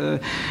 vast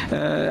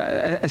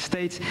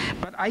estates.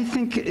 But I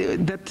think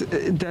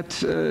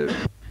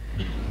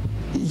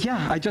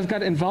I just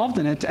got involved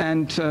in it,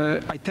 and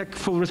I take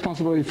full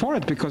responsibility for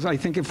it, because I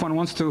think if one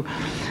wants to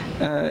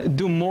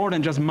do more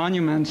than just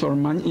monuments or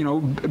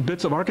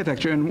bits of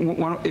architecture, and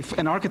if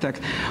an architect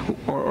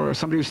or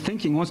somebody who's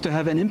thinking wants to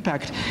have an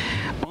impact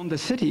on the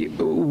city,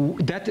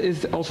 that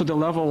is also the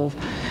level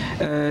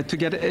to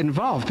get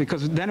involved,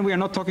 because then we are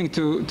not talking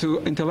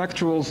to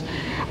intellectuals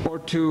or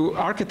to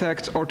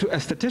architects or to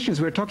aestheticians.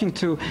 We're talking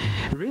to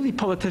really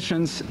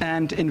politicians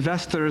and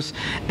investors,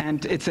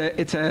 and it's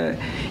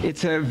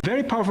a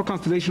very powerful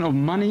constellation of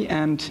money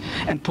and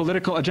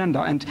political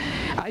agenda. And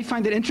I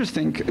find it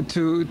interesting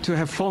to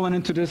have fallen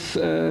into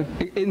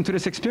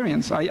this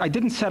experience. I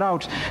didn't set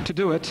out to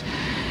do it,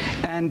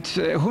 and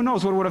who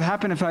knows what would have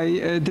happened if I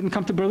didn't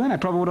come to Berlin. I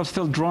probably would have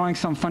still drawing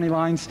some funny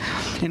lines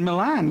in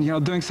Milan,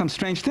 doing some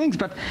strange things.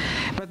 But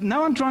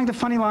now I'm drawing the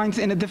funny lines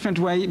in a different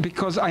way,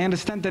 because I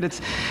understand that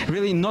it's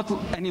really not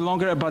any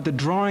longer about the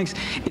drawings.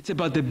 It's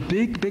about the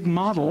big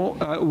model,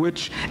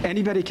 which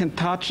anybody can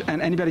touch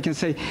and anybody can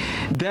say,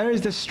 there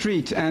is the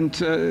street. And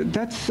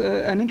that's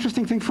an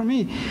interesting thing for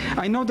me.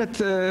 I know that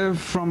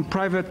from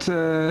private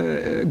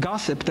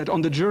gossip that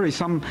on the jury,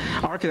 some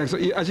architects,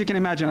 as you can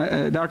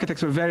imagine, the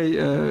architects were very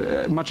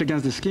much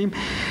against the scheme.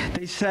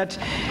 They said,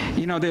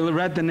 they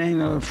read the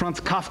name Franz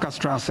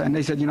Kafkastrasse, and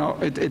they said,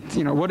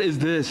 what is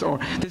this? Or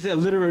this is a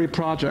literary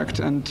project.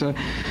 And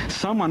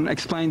someone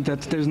explained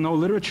that there's no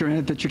literature in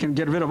it, that you can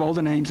get rid of all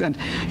the names, and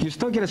you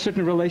still get a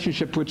certain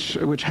relationship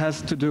which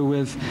has to do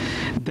with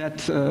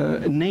that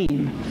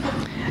name.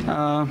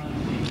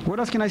 What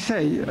else can I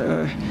say?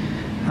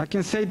 I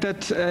can say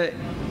that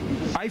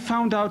I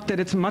found out that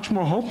it's much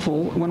more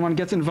hopeful when one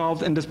gets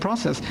involved in this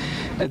process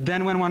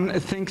than when one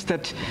thinks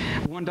that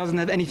one doesn't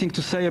have anything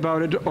to say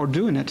about it or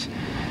do in it.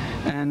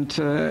 And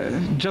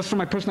just from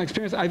my personal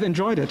experience, I've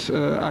enjoyed it.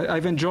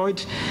 I've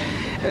enjoyed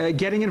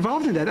getting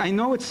involved in that. I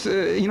know it's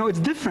it's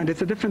different.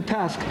 It's a different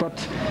task, but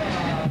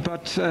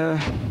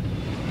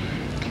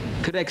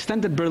to the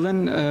extent that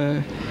Berlin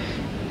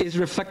is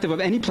reflective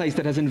of any place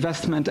that has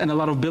investment and a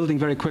lot of building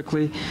very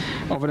quickly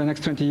over the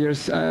next 20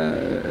 years,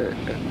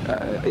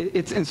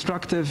 it's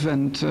instructive,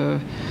 and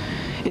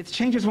it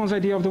changes one's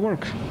idea of the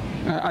work.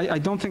 I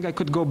don't think I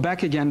could go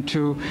back again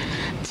to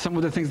some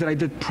of the things that I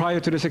did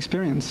prior to this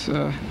experience.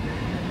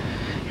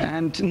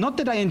 And not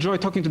that I enjoy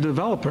talking to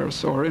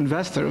developers or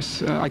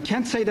investors. I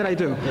can't say that I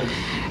do.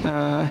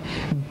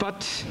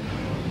 But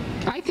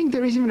I think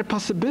there is even a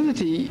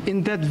possibility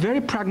in that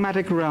very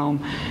pragmatic realm.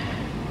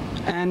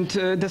 And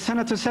the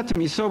senator said to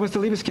me, so was the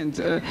Libeskind,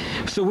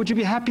 so would you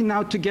be happy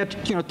now to get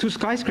 2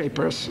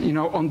 skyscrapers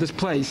on this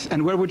place,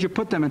 and where would you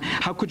put them, and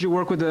how could you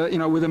work with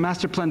the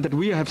master plan that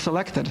we have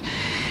selected?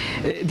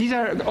 These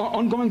are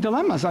ongoing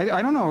dilemmas.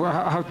 I don't know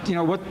how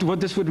what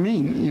this would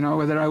mean,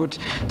 whether I would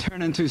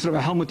turn into sort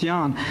of a Helmut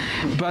Jahn,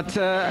 but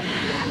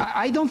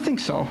I don't think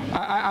so.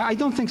 I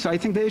don't think so. I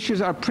think the issues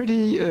are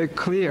pretty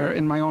clear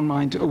in my own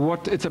mind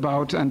what it's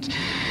about, and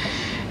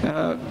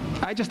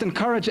I just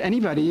encourage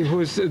anybody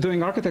who is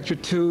doing architecture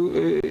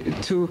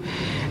to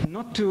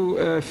not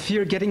to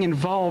fear getting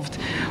involved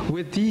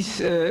with these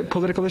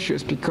political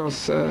issues,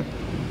 because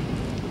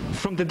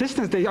from the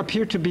distance they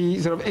appear to be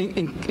sort of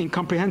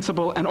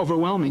incomprehensible and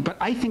overwhelming, but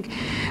I think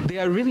they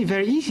are really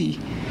very easy.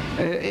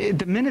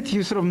 The minute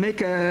you sort of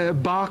make a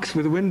box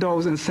with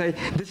windows and say,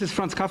 this is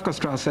Franz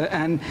Kafkastrasse,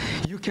 and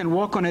you can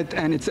walk on it,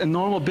 and it's a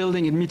normal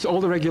building, it meets all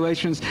the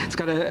regulations, it's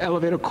got an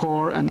elevator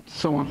core, and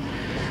so on.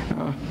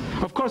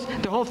 Of course,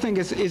 the whole thing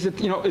is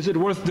it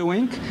worth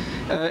doing?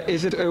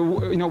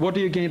 What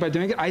do you gain by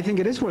doing it? I think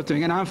it is worth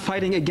doing, and I'm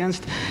fighting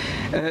against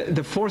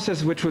the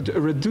forces which would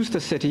reduce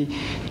the city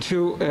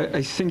to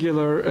a singular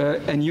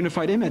and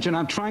unified image, and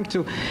I'm trying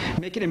to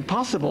make it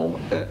impossible,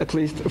 at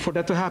least, for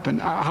that to happen.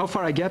 How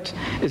far I get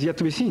is yet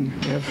to be seen.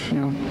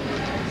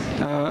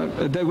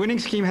 The winning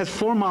scheme has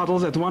 4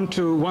 models at 1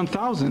 to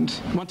 1,000,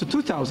 1 to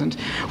 2,000,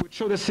 which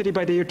show the city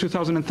by the year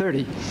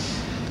 2030.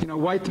 You know,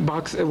 white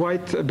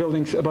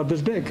buildings about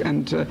this big,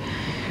 and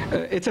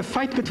it's a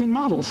fight between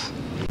models.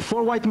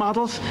 4 white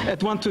models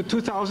at 1 to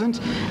 2,000,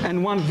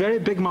 and 1 very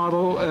big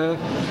model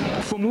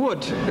from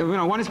wood. You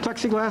know, 1 is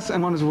plexiglass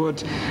and 1 is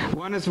wood.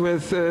 1 is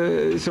with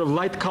sort of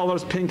light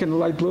colors, pink and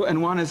light blue,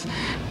 and 1 is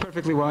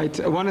perfectly white.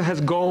 1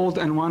 has gold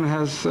and 1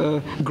 has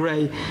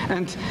gray.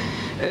 And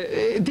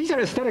these are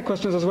aesthetic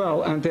questions as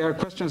well, and they are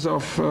questions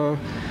of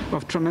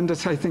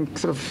tremendous, I think,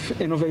 sort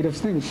of innovative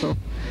things. So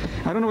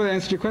I don't know whether I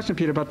answered your question,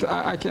 Peter, but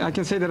I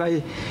can say that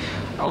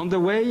on the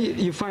way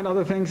you find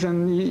other things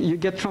and you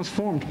get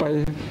transformed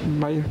by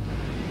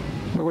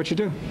what you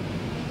do.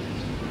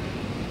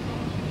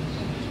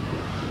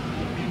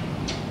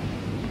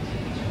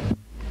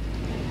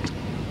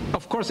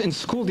 Of course, in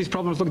school, these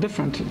problems look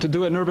different. To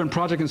do an urban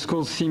project in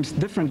school seems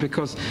different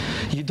because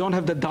you don't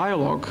have the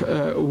dialogue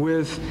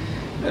with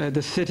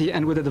the city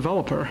and with the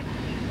developer,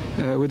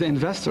 with the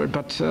investor.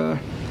 But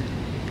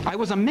I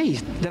was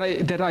amazed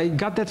that I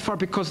got that far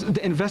because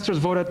the investors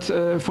voted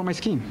for my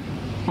scheme,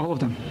 all of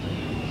them.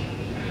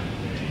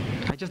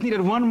 I just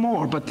needed 1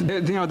 more, but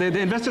the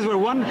investors were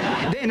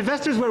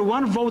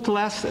one vote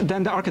less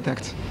than the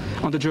architect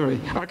on the jury.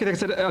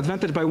 Architects had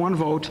advantage by 1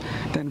 vote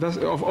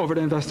over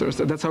the investors.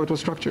 That's how it was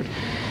structured.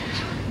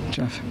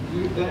 Jeff.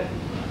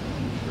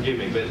 Forgive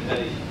me, but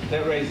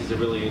that raises a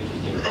really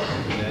interesting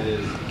question, and that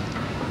is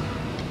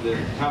the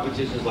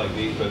competitions like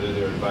these, whether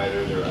they're invited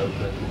or they're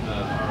open,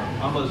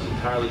 are almost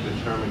entirely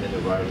determined in the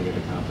writing of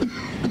the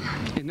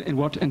competition. In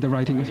what? In the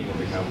writing of the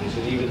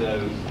competition, even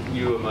though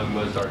you, among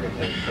most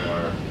architects,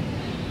 are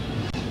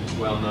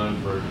well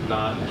known for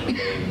not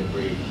obeying the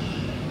brief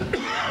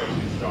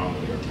too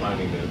strongly or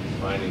finding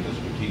the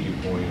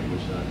strategic point at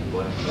which not to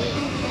blame.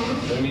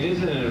 So, I mean,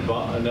 isn't it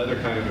another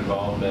kind of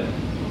involvement,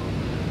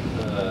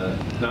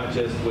 not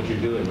just what you're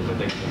doing, which I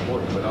think is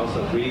important, but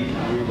also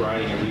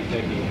rewriting and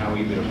rethinking how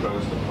we even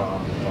approach the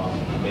problem?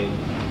 I mean,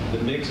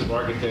 the mix of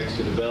architects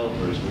to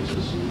developers, which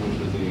was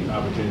the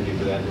opportunity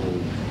for that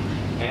little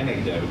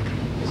anecdote,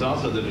 is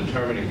also the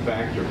determining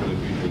factor for the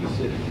future of the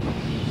city.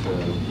 So,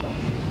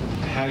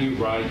 how you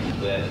write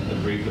the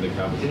brief for the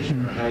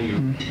competition, or how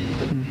you...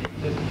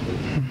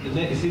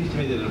 It seems to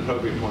me that an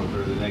appropriate point for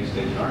the next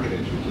stage in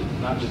architecture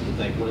is not just to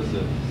think what is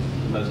the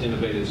most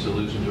innovative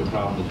solution to a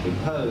problem that's been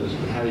posed,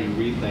 but how do you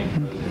rethink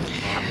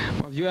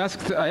those? Well, you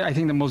asked, I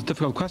think the most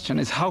difficult question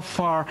is how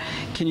far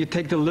can you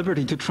take the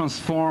liberty to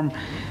transform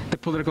the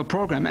political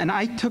program? And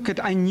I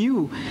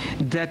knew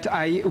that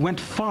I went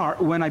far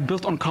when I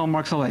built on Karl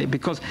Marx LA,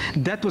 because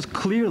that was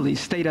clearly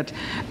stated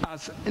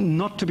as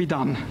not to be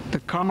done.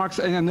 That Karl Marx,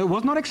 and it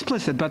was not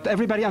explicit, but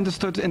everybody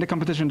understood in the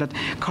competition that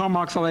Karl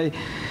Marx LA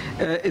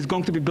is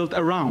going to be built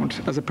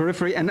around as a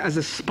periphery and as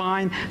a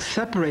spine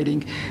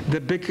separating the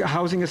big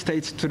housing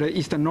estates to the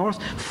east and north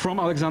from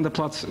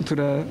Alexanderplatz to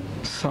the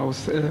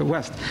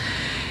southwest.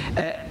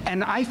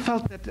 And I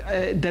felt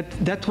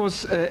that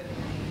was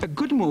a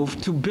good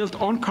move to build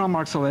on Karl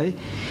Marx LA,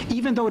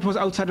 even though it was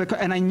outside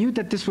the, and I knew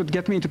that this would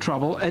get me into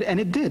trouble, and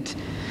it did,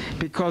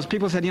 because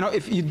people said, you know,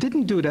 if you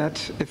didn't do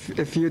that,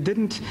 if you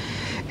didn't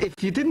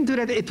do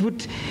that, it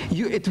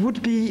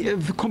would be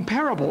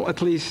comparable,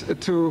 at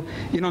least, to,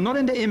 you know, not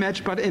in the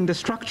image but in the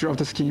structure of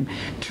the scheme,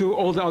 to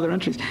all the other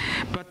entries.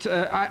 But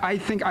I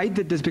think I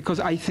did this because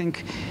I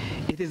think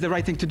it is the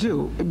right thing to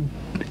do.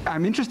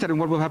 I'm interested in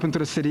what will happen to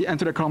the city and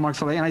to the Karl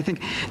Marx LA, and I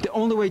think the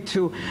only way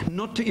to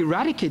not to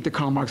eradicate the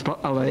Karl Marx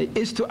LA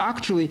is to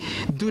actually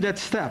do that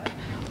step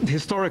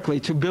historically,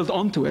 to build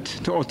onto it,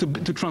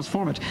 to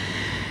transform it.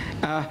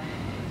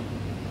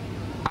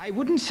 I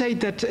wouldn't say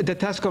that the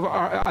task of,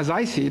 as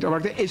I see it,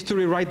 is to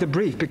rewrite the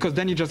brief, because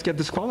then you just get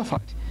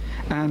disqualified.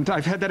 And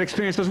I've had that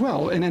experience as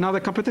well in another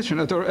competition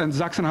at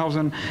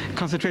Sachsenhausen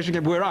concentration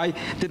camp, where I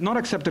did not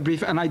accept the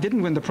brief and I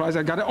didn't win the prize.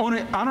 I got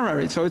an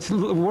honorary, so it's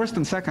worse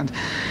than second.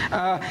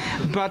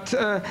 But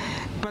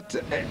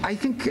I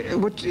think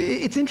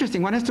it's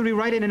interesting. One has to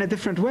rewrite it in a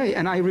different way,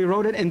 and I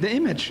rewrote it in the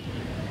image.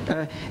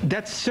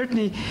 That's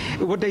certainly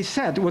what they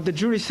said, what the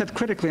jury said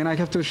critically, and I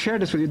have to share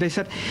this with you. They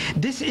said,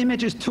 this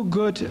image is too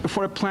good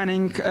for a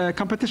planning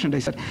competition, they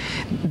said.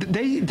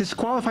 They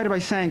disqualified it by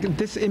saying,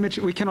 this image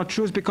we cannot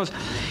choose because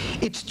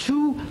it's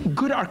too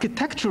good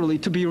architecturally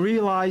to be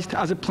realized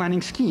as a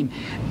planning scheme.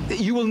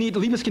 You will need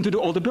Libeskind to do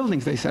all the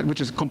buildings, they said,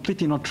 which is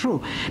completely not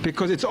true,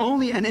 because it's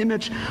only an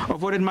image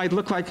of what it might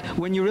look like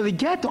when you really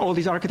get all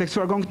these architects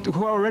who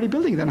are already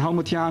building them.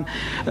 Helmut Jahn,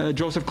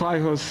 Joseph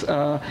Kleihus,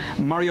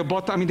 Mario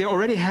Botta. I mean, they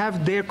already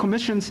have their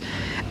commissions,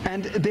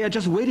 and they are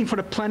just waiting for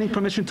the planning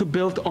permission to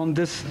build on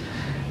this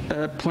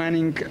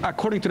planning,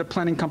 according to the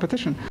planning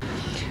competition.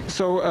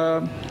 So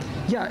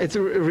yeah, it's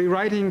a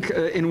rewriting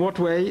in what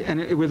way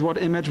and with what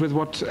image, with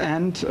what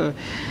end.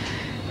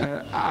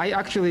 I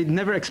actually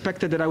never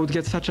expected that I would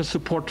get such a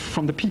support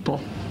from the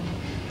people.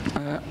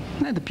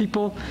 The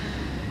people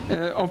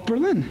of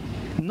Berlin.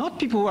 Not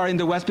people who are in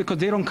the West, because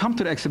they don't come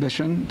to the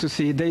exhibition to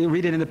see it. They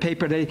read it in the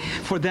paper.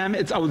 For them,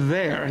 it's out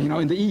there, you know,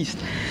 in the East.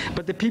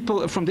 But the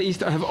people from the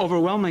East have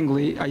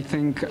overwhelmingly, I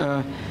think,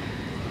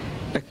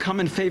 come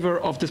in favor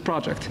of this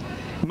project.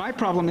 My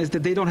problem is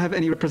that they don't have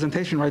any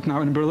representation right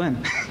now in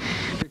Berlin,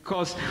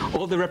 because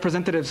all the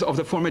representatives of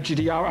the former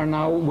GDR are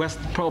now West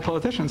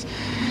politicians.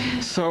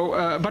 So,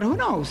 but who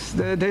knows?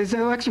 There's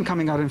an election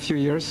coming out in a few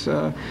years.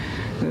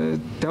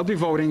 They'll be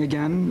voting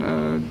again,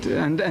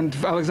 and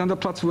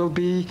Alexanderplatz will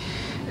be,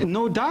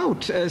 no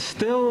doubt,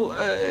 still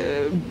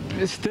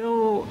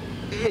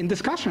in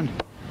discussion.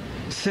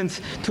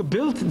 Since to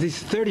build these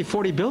 30,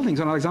 40 buildings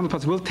on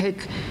Alexanderplatz will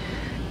take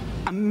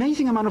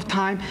amazing amount of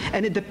time,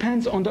 and it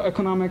depends on the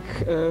economic,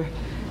 you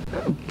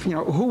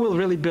know, who will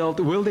really build,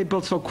 will they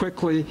build so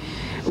quickly,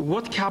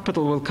 what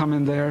capital will come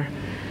in there,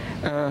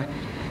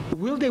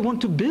 will they want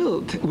to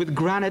build with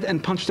granite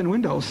and punched-in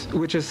windows,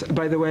 which is,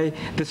 by the way,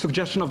 the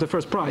suggestion of the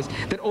first prize,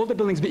 that all the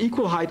buildings be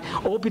equal height,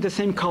 all be the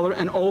same color,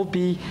 and all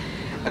be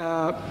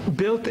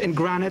built in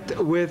granite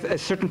with a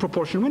certain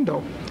proportion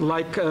window,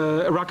 like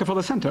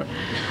Rockefeller Center.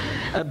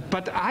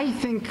 But I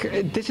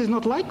think this is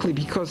not likely,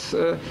 because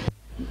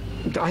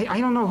I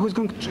don't know who's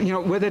going to, you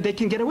know, whether they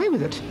can get away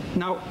with it.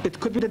 Now, it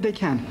could be that they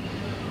can.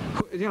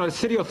 You know, the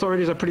city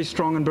authorities are pretty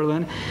strong in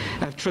Berlin,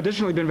 have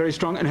traditionally been very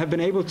strong, and have been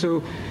able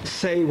to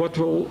say what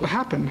will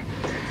happen.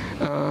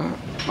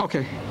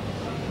 Okay.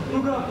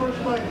 Who got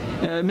first place?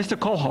 Mr.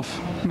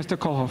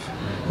 Kohlhoff,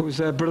 who's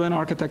a Berlin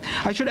architect.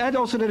 I should add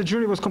also that the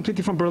jury was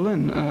completely from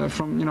Berlin.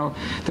 From, you know,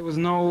 there was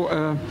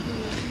no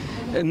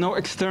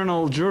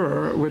external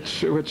juror,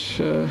 which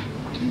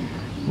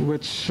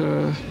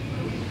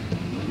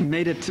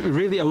made it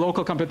really a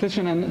local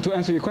competition. And to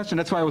answer your question,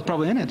 that's why I was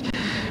probably in it,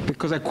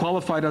 because I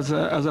qualified as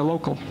a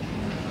local.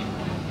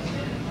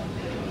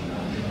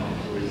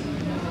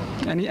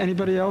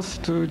 Anybody else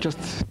to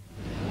just?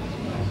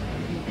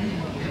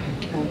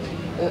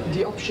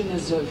 The option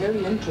is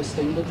very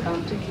interesting, but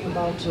I'm thinking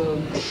about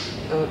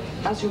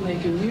as you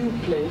make a new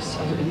place,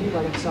 a new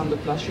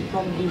Alexanderplatz, you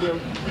probably will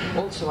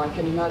also, I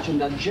can imagine,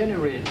 that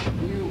generate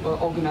new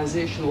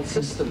organizational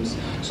systems.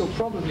 So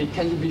probably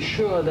can you be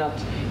sure that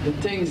the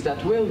things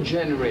that will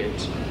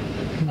generate,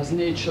 as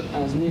nature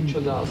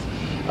does,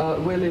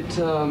 will it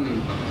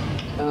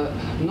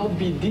not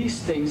be these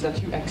things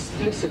that you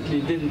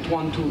explicitly didn't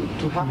want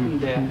to happen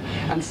there?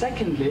 And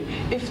secondly,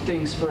 if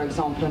things, for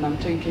example, and I'm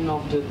thinking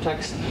of the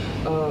text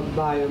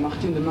by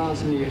Martin de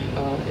Maasmeer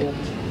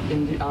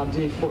in the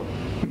AD for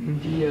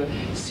the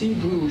Sea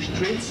Bruges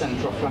Trade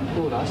Center of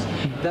Francoras,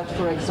 that,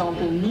 for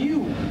example,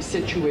 new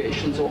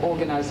situations or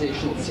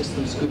organizational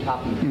systems could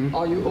happen.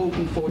 Are you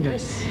open for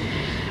this?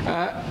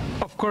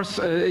 Of course,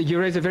 you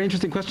raise a very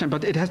interesting question,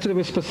 but it has to do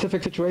with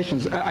specific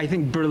situations. I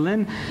think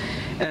Berlin,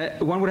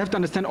 one would have to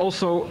understand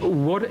also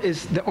what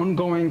is the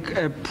ongoing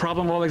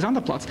problem of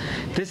Alexanderplatz.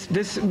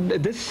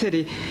 This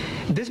city,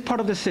 this part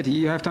of the city,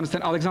 you have to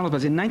understand,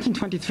 Alexanderplatz in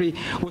 1923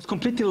 was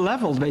completely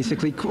leveled,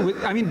 basically.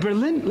 I mean,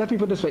 Berlin, let me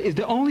put it this way, is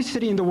the only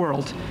city in the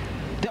world,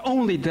 the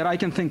only that I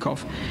can think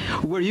of,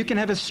 where you can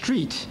have a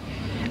street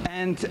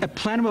and a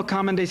plan will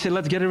come and they say,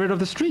 let's get rid of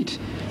the street.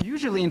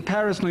 Usually in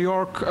Paris, New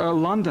York,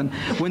 London,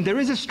 when there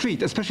is a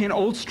street, especially an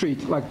old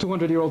street, like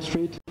 200-year-old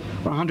street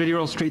or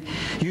 100-year-old street,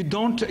 you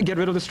don't get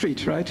rid of the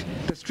street, right?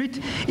 The street,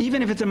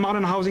 even if it's a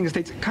modern housing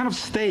estate, kind of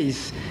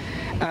stays.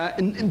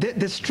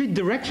 The street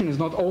direction is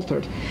not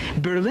altered.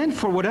 Berlin,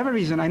 for whatever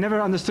reason, I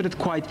never understood it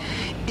quite,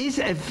 is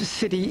a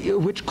city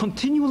which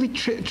continually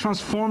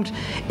transformed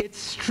its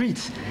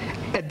streets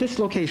at this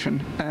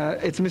location.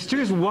 It's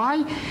mysterious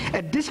why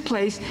at this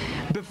place,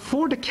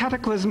 before the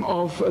cataclysm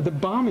of the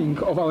bombing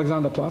of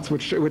Alexanderplatz,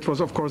 which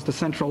was of course the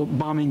central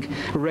bombing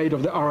raid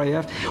of the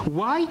RAF,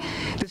 why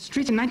the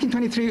streets in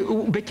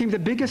 1923 became the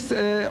biggest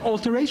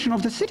alteration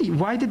of the city.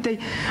 Why did they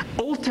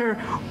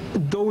alter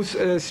those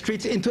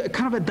streets into a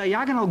kind of a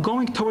diagonal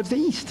going towards the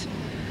east?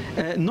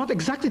 Not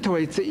exactly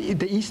towards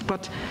the east,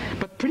 but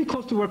pretty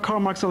close to where Karl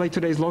Marx LA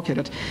today is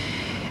located.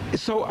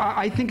 So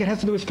I think it has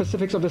to do with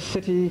specifics of the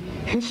city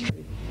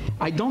history.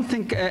 I don't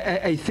think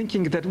a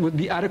thinking that would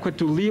be adequate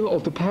to Lille or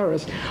to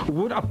Paris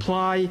would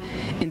apply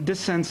in this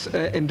sense,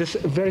 in this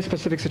very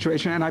specific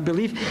situation. And I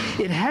believe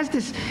it has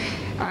this,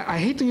 I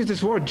hate to use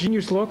this word,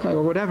 genius loci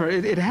or whatever,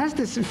 it has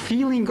this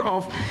feeling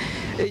of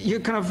you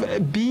kind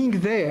of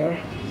being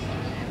there.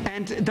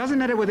 And it doesn't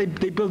matter whether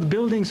they build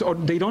buildings or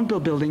they don't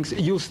build buildings,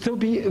 you'll still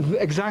be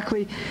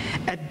exactly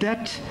at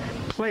that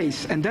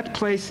place. And that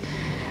place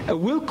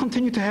will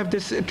continue to have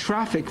this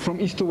traffic from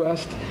east to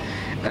west.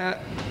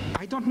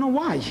 I don't know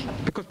why,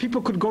 because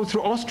people could go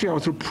through Austria or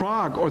through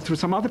Prague or through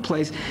some other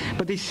place,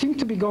 but they seem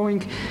to be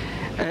going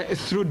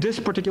through this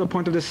particular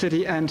point of the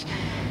city. And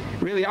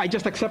Really, I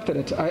just accepted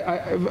it.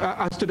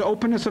 As to the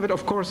openness of it,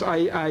 of course,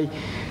 I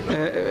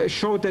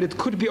showed that it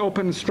could be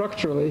open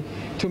structurally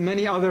to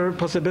many other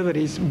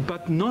possibilities,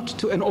 but not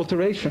to an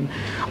alteration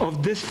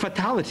of this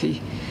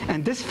fatality.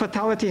 And this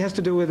fatality has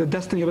to do with the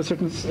destiny of a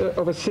certain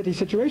of a city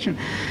situation,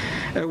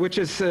 which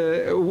is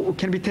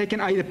can be taken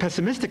either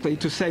pessimistically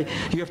to say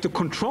you have to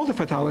control the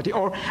fatality,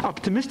 or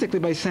optimistically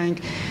by saying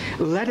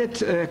let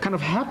it kind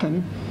of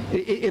happen.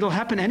 It'll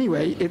happen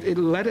anyway.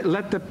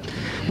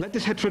 Let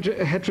this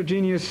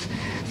heterogeneous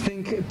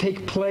thing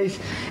take place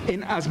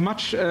in as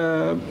much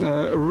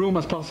room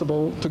as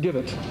possible to give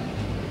it.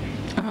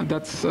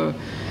 That's a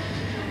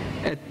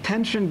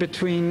tension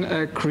between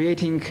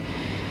creating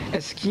a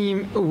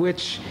scheme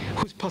whose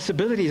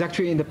possibility is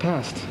actually in the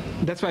past.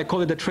 That's why I call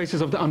it the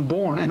traces of the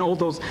unborn, and all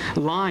those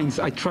lines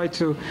I try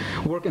to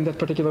work in that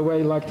particular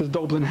way, like this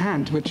Dublin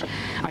hand, which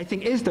I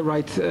think is the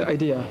right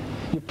idea.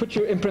 You put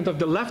your imprint of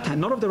the left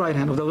hand, not of the right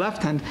hand, of the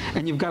left hand,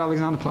 and you've got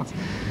Alexanderplatz.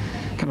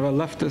 Kind of a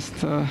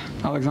leftist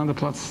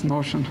Alexanderplatz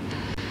notion,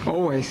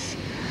 always.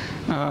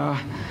 Yeah,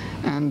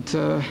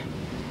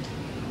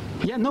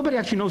 nobody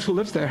actually knows who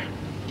lives there.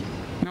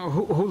 No,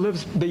 who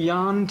lives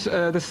beyond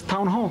this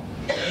town hall?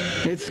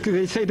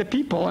 They say the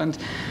people. And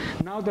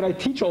now that I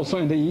teach also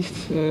in the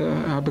East,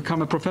 I've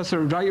become a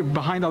professor right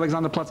behind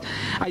Alexanderplatz,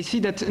 I see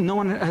that no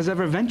one has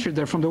ever ventured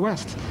there from the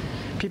West.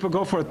 People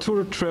go for a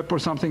tour trip or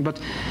something,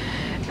 but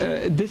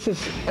this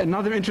is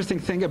another interesting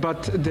thing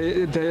about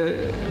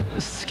the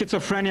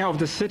schizophrenia of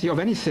the city, of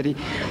any city,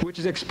 which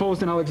is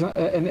exposed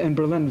in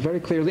Berlin very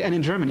clearly, and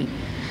in Germany.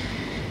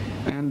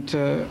 And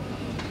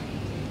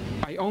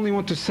I only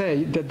want to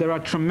say that there are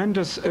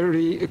tremendous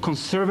early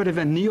conservative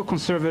and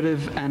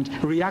neoconservative and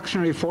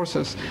reactionary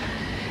forces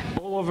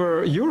all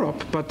over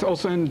Europe, but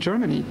also in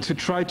Germany, to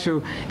try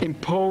to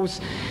impose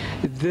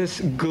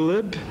this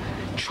glib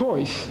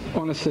choice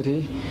on a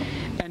city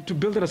and to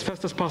build it as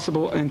fast as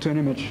possible into an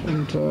image.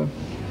 And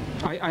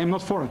I am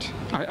not for it.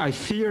 I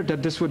fear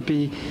that this would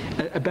be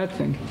a bad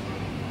thing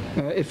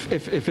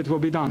if it will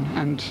be done.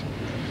 And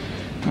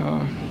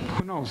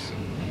who knows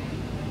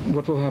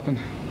what will happen.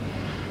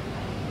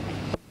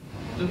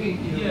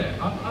 Yeah,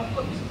 I've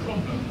got this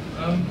problem.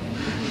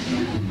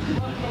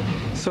 My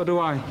problem so do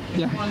I.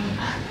 Yeah. One is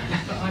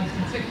that I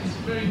can take this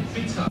very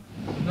bitter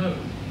note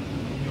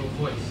in your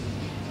voice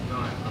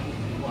tonight.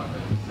 What I'm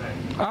going to say.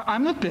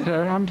 I'm not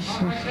bitter.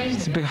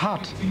 It's a bit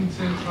hot. To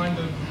kind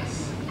of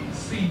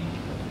see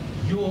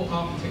your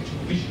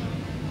architectural vision,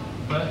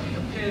 but it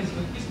appears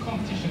that this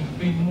competition has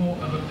been more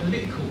of a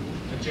political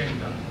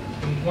agenda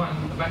than one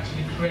of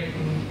actually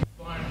creating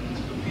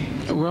environments for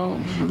people. Well,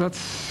 that's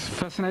a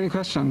fascinating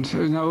question.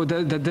 You know,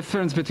 the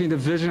difference between the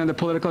vision and the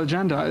political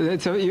agenda.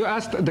 You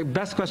asked the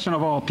best question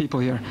of all people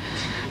here.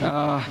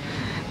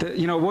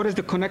 You know, what is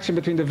the connection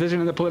between the vision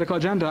and the political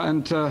agenda?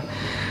 And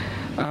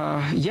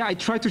yeah, I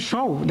try to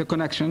show the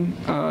connection.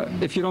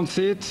 If you don't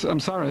see it, I'm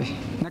sorry.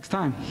 Next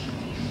time.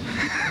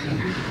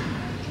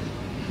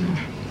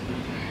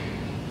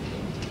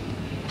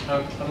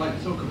 I'd like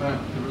to talk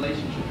about the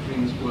relationship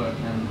between this work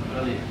and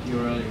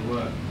your earlier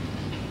work.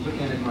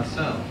 Looking at it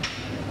myself,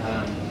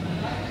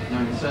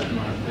 knowing a certain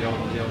amount of the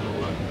older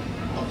work,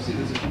 obviously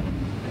there's a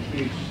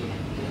huge sort of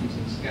difference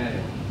in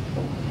scale.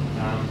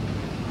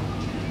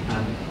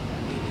 And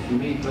for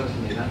me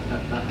personally, that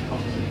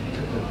offers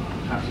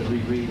perhaps a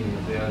rereading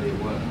of the earlier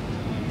work,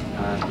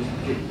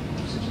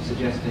 just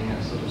suggesting a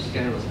sort of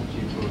scale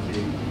attitude towards the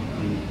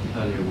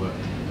earlier work.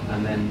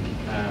 And then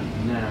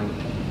now,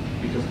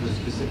 because of the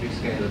specific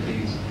scale of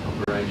these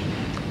operations,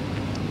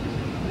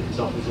 it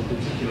offers a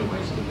particular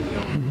way to look at the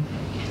older.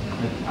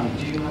 Do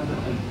you have a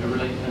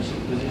relationship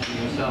position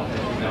yourself as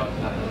regards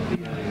that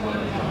earlier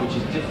work, which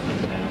is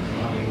different now from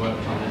having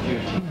worked on the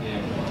Jewish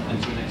here and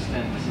to an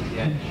extent the City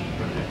Edge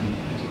project,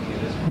 particularly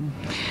this one?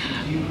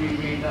 Do you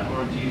reread that,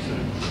 or do you sort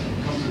of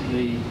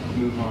constantly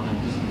move on and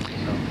distance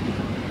yourself?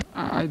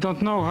 I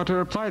don't know how to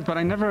reply it, but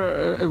I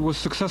never was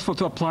successful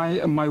to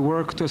apply my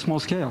work to a small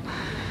scale.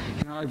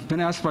 You know, I've been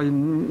asked by a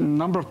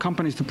number of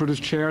companies to produce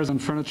chairs and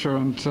furniture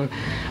and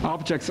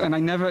objects, and I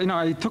never, you know,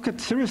 I took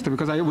it seriously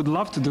because I would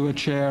love to do a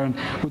chair and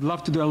would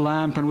love to do a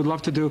lamp and would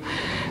love to do,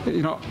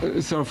 you know,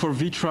 so for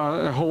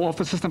Vitra, a whole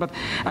office system, but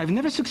I've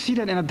never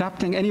succeeded in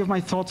adapting any of my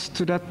thoughts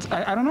to that.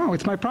 I don't know,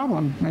 it's my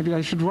problem. Maybe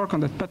I should work on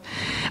that, but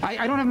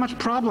I don't have much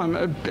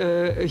problem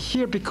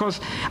here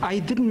because I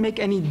didn't make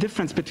any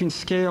difference between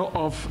scale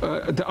of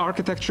the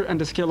architecture and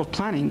the scale of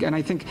planning, and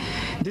I think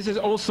this is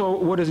also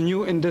what is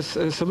new in this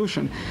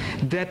solution.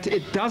 That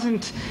it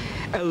doesn't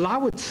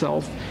allow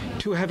itself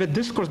to have a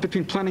discourse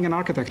between planning and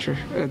architecture.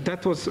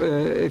 That was,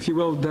 if you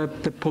will, the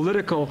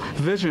political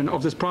vision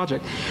of this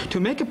project. To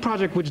make a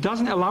project which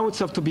doesn't allow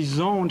itself to be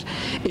zoned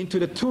into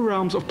the two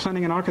realms of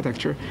planning and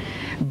architecture,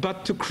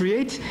 but to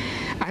create,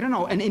 I don't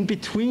know, an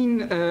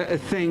in-between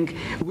thing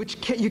which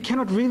you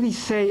cannot really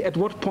say at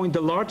what point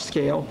the large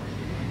scale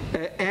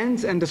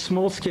ends and the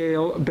small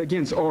scale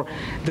begins, or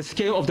the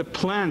scale of the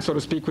plan, so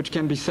to speak, which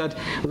can be said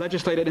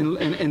legislated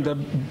in the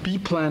B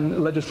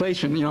plan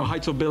legislation, you know,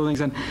 heights of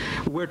buildings and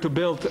where to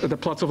build the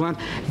plots of land,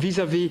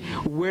 vis-a-vis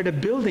where the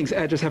buildings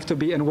edges have to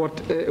be and what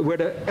where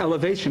the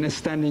elevation is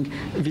standing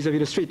vis-a-vis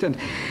the street. And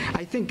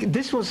I think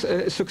this was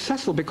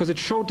successful because it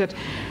showed that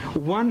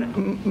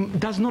one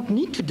does not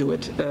need to do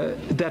it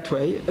that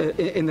way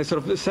in the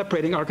sort of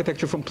separating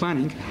architecture from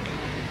planning.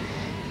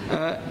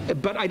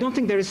 But I don't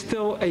think there is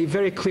still a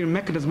very clear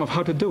mechanism of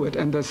how to do it.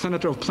 And the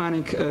Senator of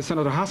Planning,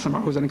 Senator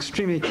Hassamar, who's an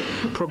extremely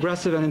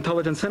progressive and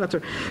intelligent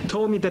senator,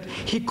 told me that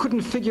he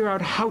couldn't figure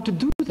out how to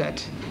do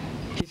that.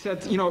 He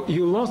said, you know,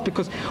 you lost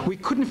because we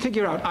couldn't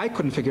figure out, I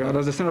couldn't figure out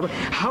as a senator,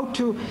 how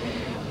to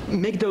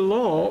make the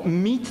law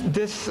meet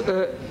this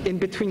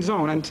in-between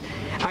zone. And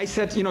I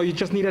said, you know, you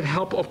just needed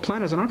help of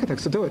planners and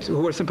architects to do it,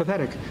 who were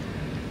sympathetic.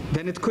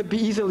 Then it could be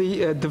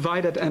easily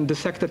divided and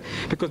dissected,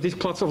 because these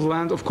plots of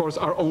land, of course,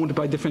 are owned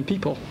by different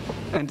people.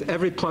 And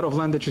every plot of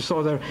land that you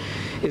saw there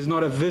is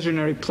not a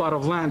visionary plot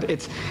of land.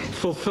 It's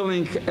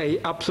fulfilling a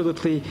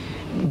absolutely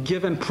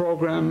given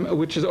program,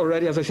 which is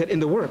already, as I said, in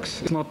the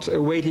works. It's not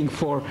waiting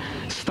for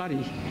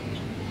study.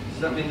 Does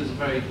that mean there's a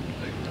very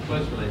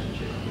close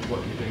relationship with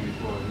what you're doing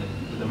before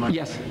and the micro,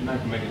 yes.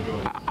 Mega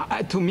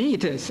drawing? To me,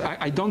 it is.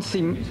 I don't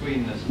see...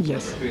 Between this,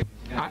 yes. Between,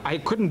 I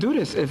couldn't do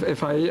this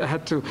if I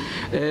had to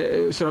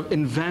sort of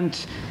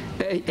invent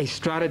a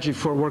strategy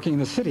for working in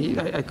the city.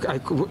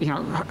 You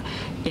know,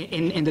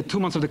 in the 2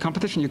 months of the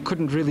competition, you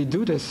couldn't really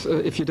do this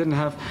if you didn't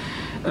have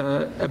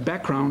a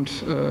background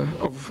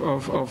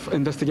of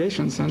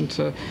investigations. And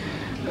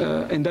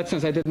in that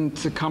sense, I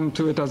didn't come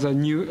to it as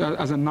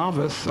a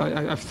novice.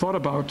 I've thought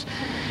about,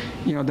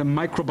 you know, the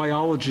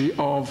microbiology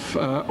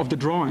of the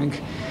drawing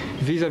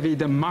vis-a-vis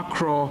the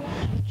macro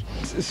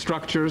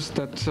structures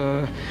that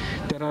are,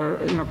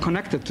 you know,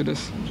 connected to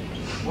this.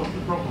 What's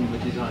the problem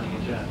with designing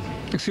a jet?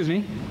 Excuse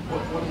me?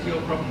 What is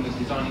your problem with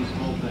designing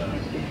small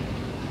things?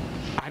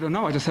 I don't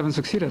know. I just haven't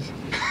succeeded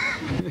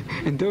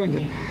in doing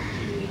it.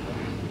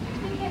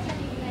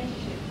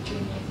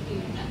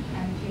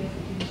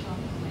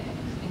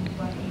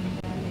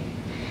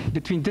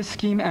 Between this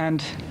scheme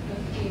and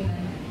you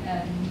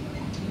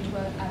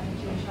work as a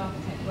Jewish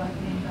architect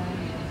working in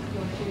Berlin,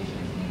 your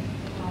Jewishness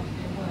needs part of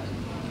your work.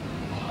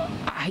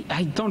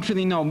 I don't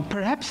really know.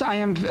 Perhaps I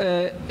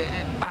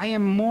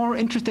am more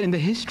interested in the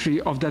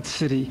history of that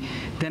city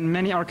than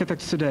many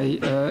architects today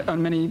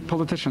and many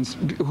politicians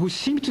who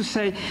seem to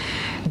say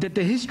that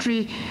the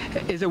history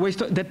is a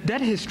waste of,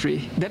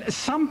 that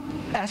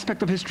some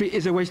aspect of history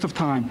is a waste of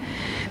time.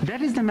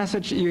 That is the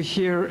message you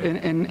hear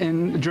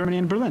in Germany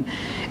and Berlin.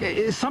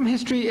 Some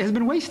history has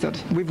been wasted.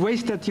 We've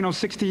wasted, you know,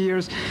 60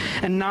 years,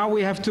 and now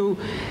we have to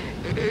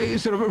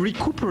sort of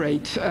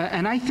recuperate.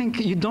 And I think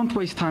you don't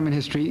waste time in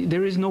history.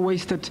 There is no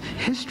wasted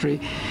history.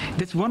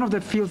 That's one of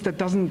the fields that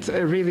doesn't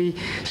really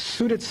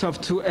suit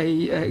itself to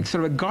a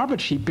sort of a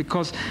garbage heap,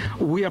 because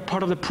we are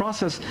part of the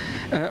process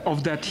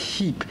of that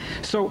heap.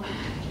 So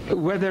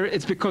whether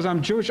it's because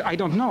I'm Jewish, I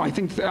don't know. I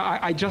think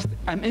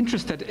I'm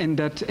interested in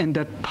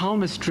that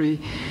palmistry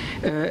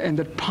and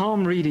that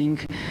palm reading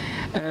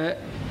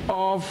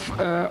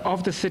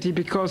of the city,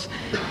 because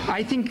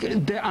I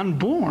think the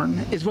unborn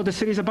is what the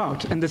city is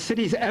about, and the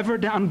city is ever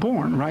the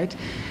unborn, right?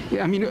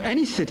 I mean,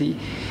 any city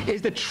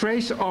is the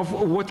trace of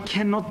what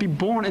cannot be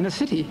born in a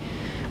city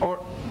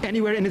or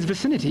anywhere in its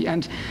vicinity.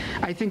 And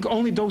I think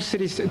only those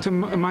cities, to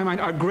my mind,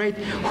 are great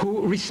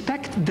who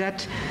respect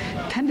that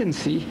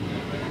tendency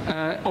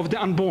of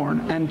the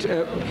unborn. And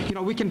you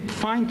know, we can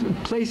find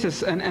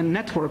places and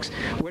networks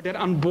where that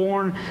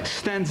unborn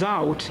stands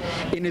out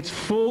in its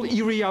full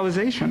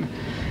realization.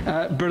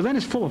 Berlin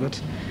is full of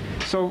it.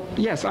 So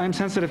yes, I'm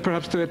sensitive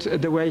perhaps to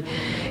it the way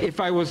if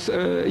I was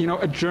you know,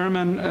 a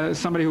German,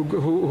 somebody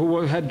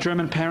who had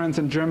German parents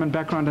and German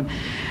background and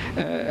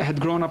had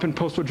grown up in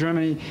post-war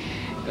Germany,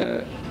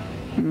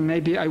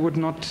 maybe I would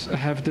not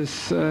have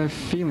this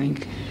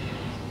feeling.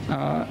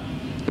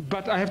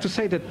 But I have to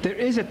say that there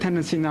is a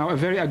tendency now, a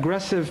very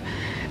aggressive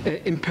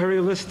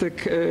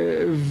imperialistic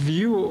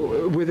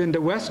view within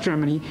the West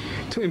Germany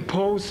to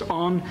impose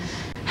on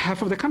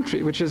half of the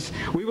country, which is,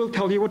 we will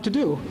tell you what to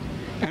do.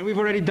 And we've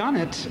already done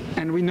it,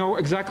 and we know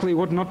exactly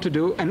what not to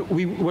do. And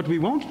what we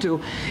won't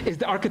do is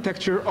the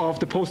architecture of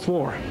the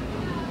post-war.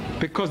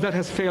 Because that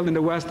has failed in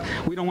the West,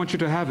 we don't want you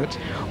to have it.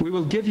 We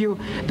will give you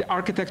the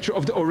architecture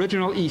of the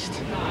original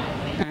East.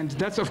 And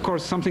that's, of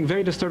course, something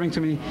very disturbing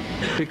to me,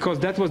 because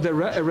that was the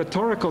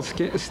rhetorical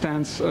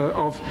stance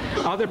of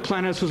other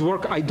planners whose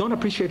work I don't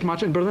appreciate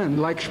much in Berlin,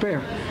 like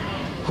Speer,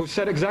 who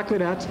said exactly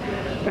that.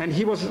 And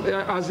he was,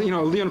 as you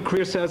know, Leon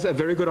Krier says, a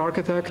very good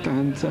architect.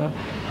 And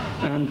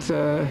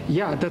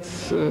yeah,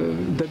 that's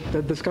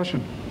that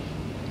discussion.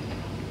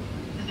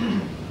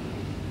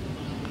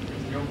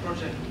 Your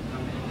project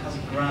has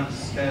a grand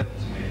scale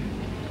to me.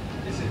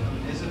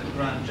 Is it a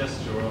grand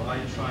gesture, or are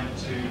you trying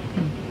to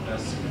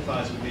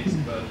sympathise with these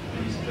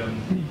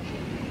German people?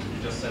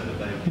 You just said that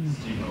they were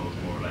steamrolled,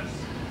 more or less.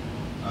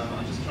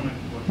 I'm just trying to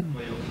work out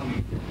where you're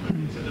coming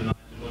from. Is it an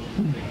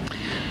ideological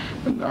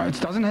thing? It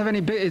doesn't have any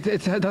it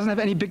doesn't have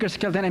any bigger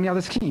scale than any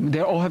other scheme.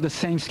 They all have the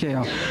same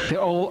scale.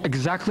 They're all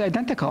exactly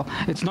identical.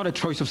 It's not a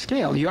choice of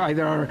scale. You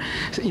either are,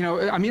 you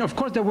know, I mean, of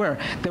course there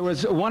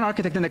was one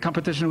architect in the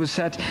competition who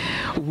said,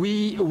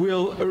 we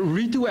will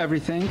redo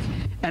everything,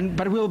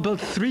 but we'll build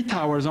 3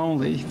 towers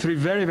only, 3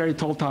 very, very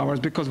tall towers,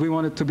 because we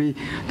want it to be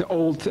the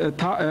old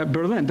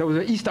Berlin. Those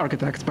were East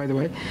architects, by the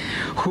way,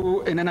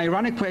 who in an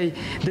ironic way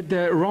did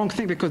the wrong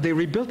thing, because they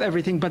rebuilt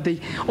everything, but they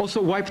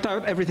also wiped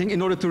out everything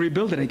in order to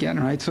rebuild it again,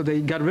 right? So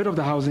they got rid of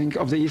the housing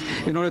of the East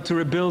in order to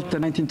rebuild the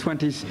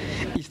 1920s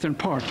eastern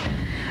part.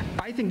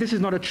 I think this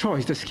is not a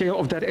choice. The scale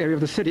of that area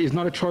of the city is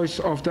not a choice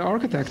of the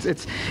architects.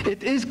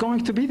 It is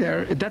going to be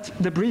there. That's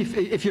the brief.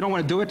 If you don't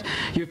want to do it,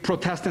 you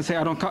protest and say,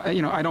 I don't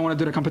want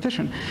to do the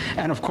competition.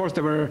 And of course,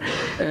 there were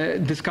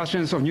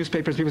discussions of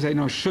newspapers. People say,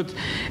 no, should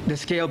the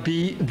scale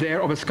be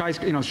there of a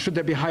skyscraper? You know, should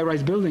there be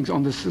high-rise buildings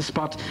on this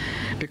spot?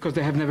 Because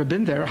they have never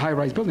been there,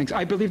 high-rise buildings.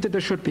 I believe that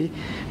there should be,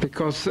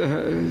 because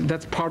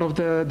that's part of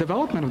the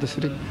development of the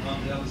city.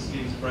 Aren't the other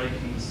schemes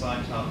breaking the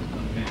site up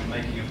and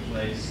making a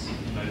place,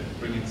 you know,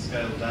 bringing the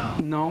scale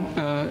down? No.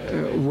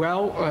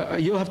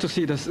 You'll have to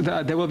see this.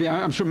 There will be,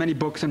 I'm sure, many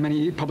books and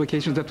many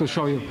publications that will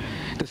show you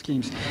the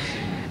schemes.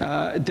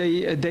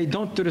 They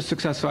don't do this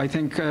successfully. I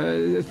think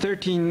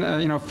 13,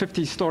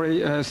 50-story,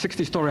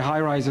 60-story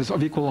high-rises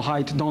of equal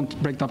height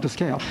don't break up the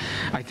scale.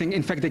 I think,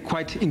 in fact, they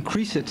quite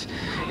increase it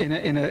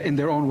in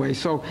their own way.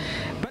 So,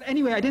 but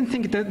anyway, I didn't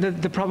think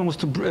that the problem was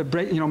to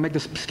make the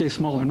scale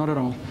smaller. Not at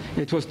all.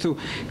 It was to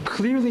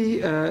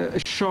clearly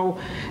show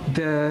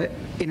the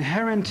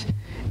inherent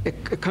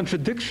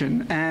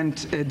contradiction and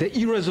the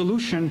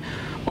irresolution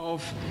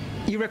of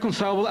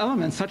irreconcilable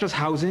elements such as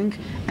housing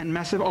and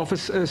massive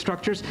office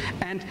structures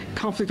and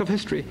conflict of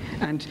history.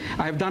 And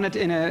I've done it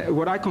in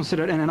what I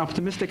consider in an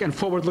optimistic and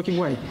forward-looking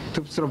way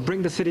to sort of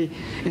bring the city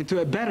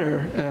into a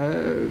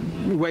better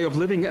way of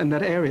living in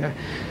that area.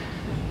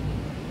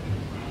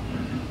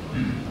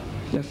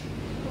 Yes?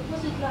 What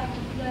was it like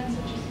to plan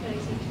such a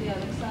space into the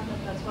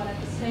Alexanderplatz while at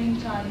the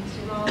same time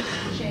surrounding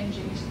and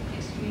changing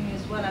extremely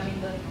as well? I mean,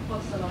 the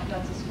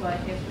Potsdamerplatz is quite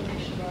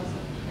Reformationist.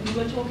 And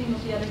we were talking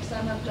of the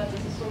Alexanderplatz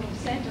as a sort of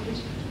center, which,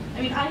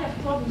 I mean, I have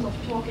problems of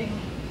talking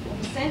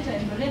of the center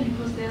in Berlin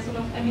because they're sort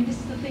of, I mean, this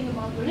is the thing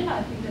about Berlin,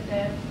 I think that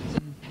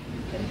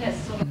there's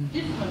sort of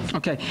difference.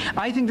 Okay,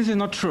 I think this is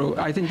not true.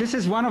 I think this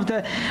is one of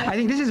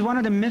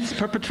the myths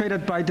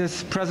perpetrated by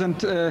this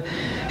present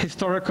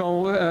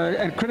historical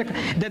and critical,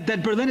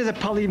 that Berlin is a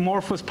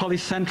polymorphous,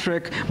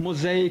 polycentric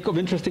mosaic of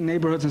interesting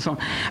neighborhoods and so on.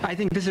 I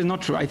think this is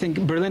not true. I think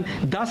Berlin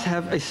does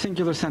have a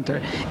singular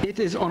center. It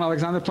is on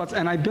Alexanderplatz,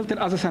 and I built it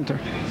as a center.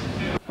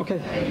 Okay.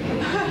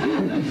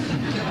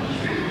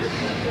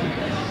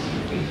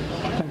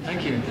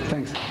 Thank you.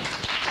 Thanks.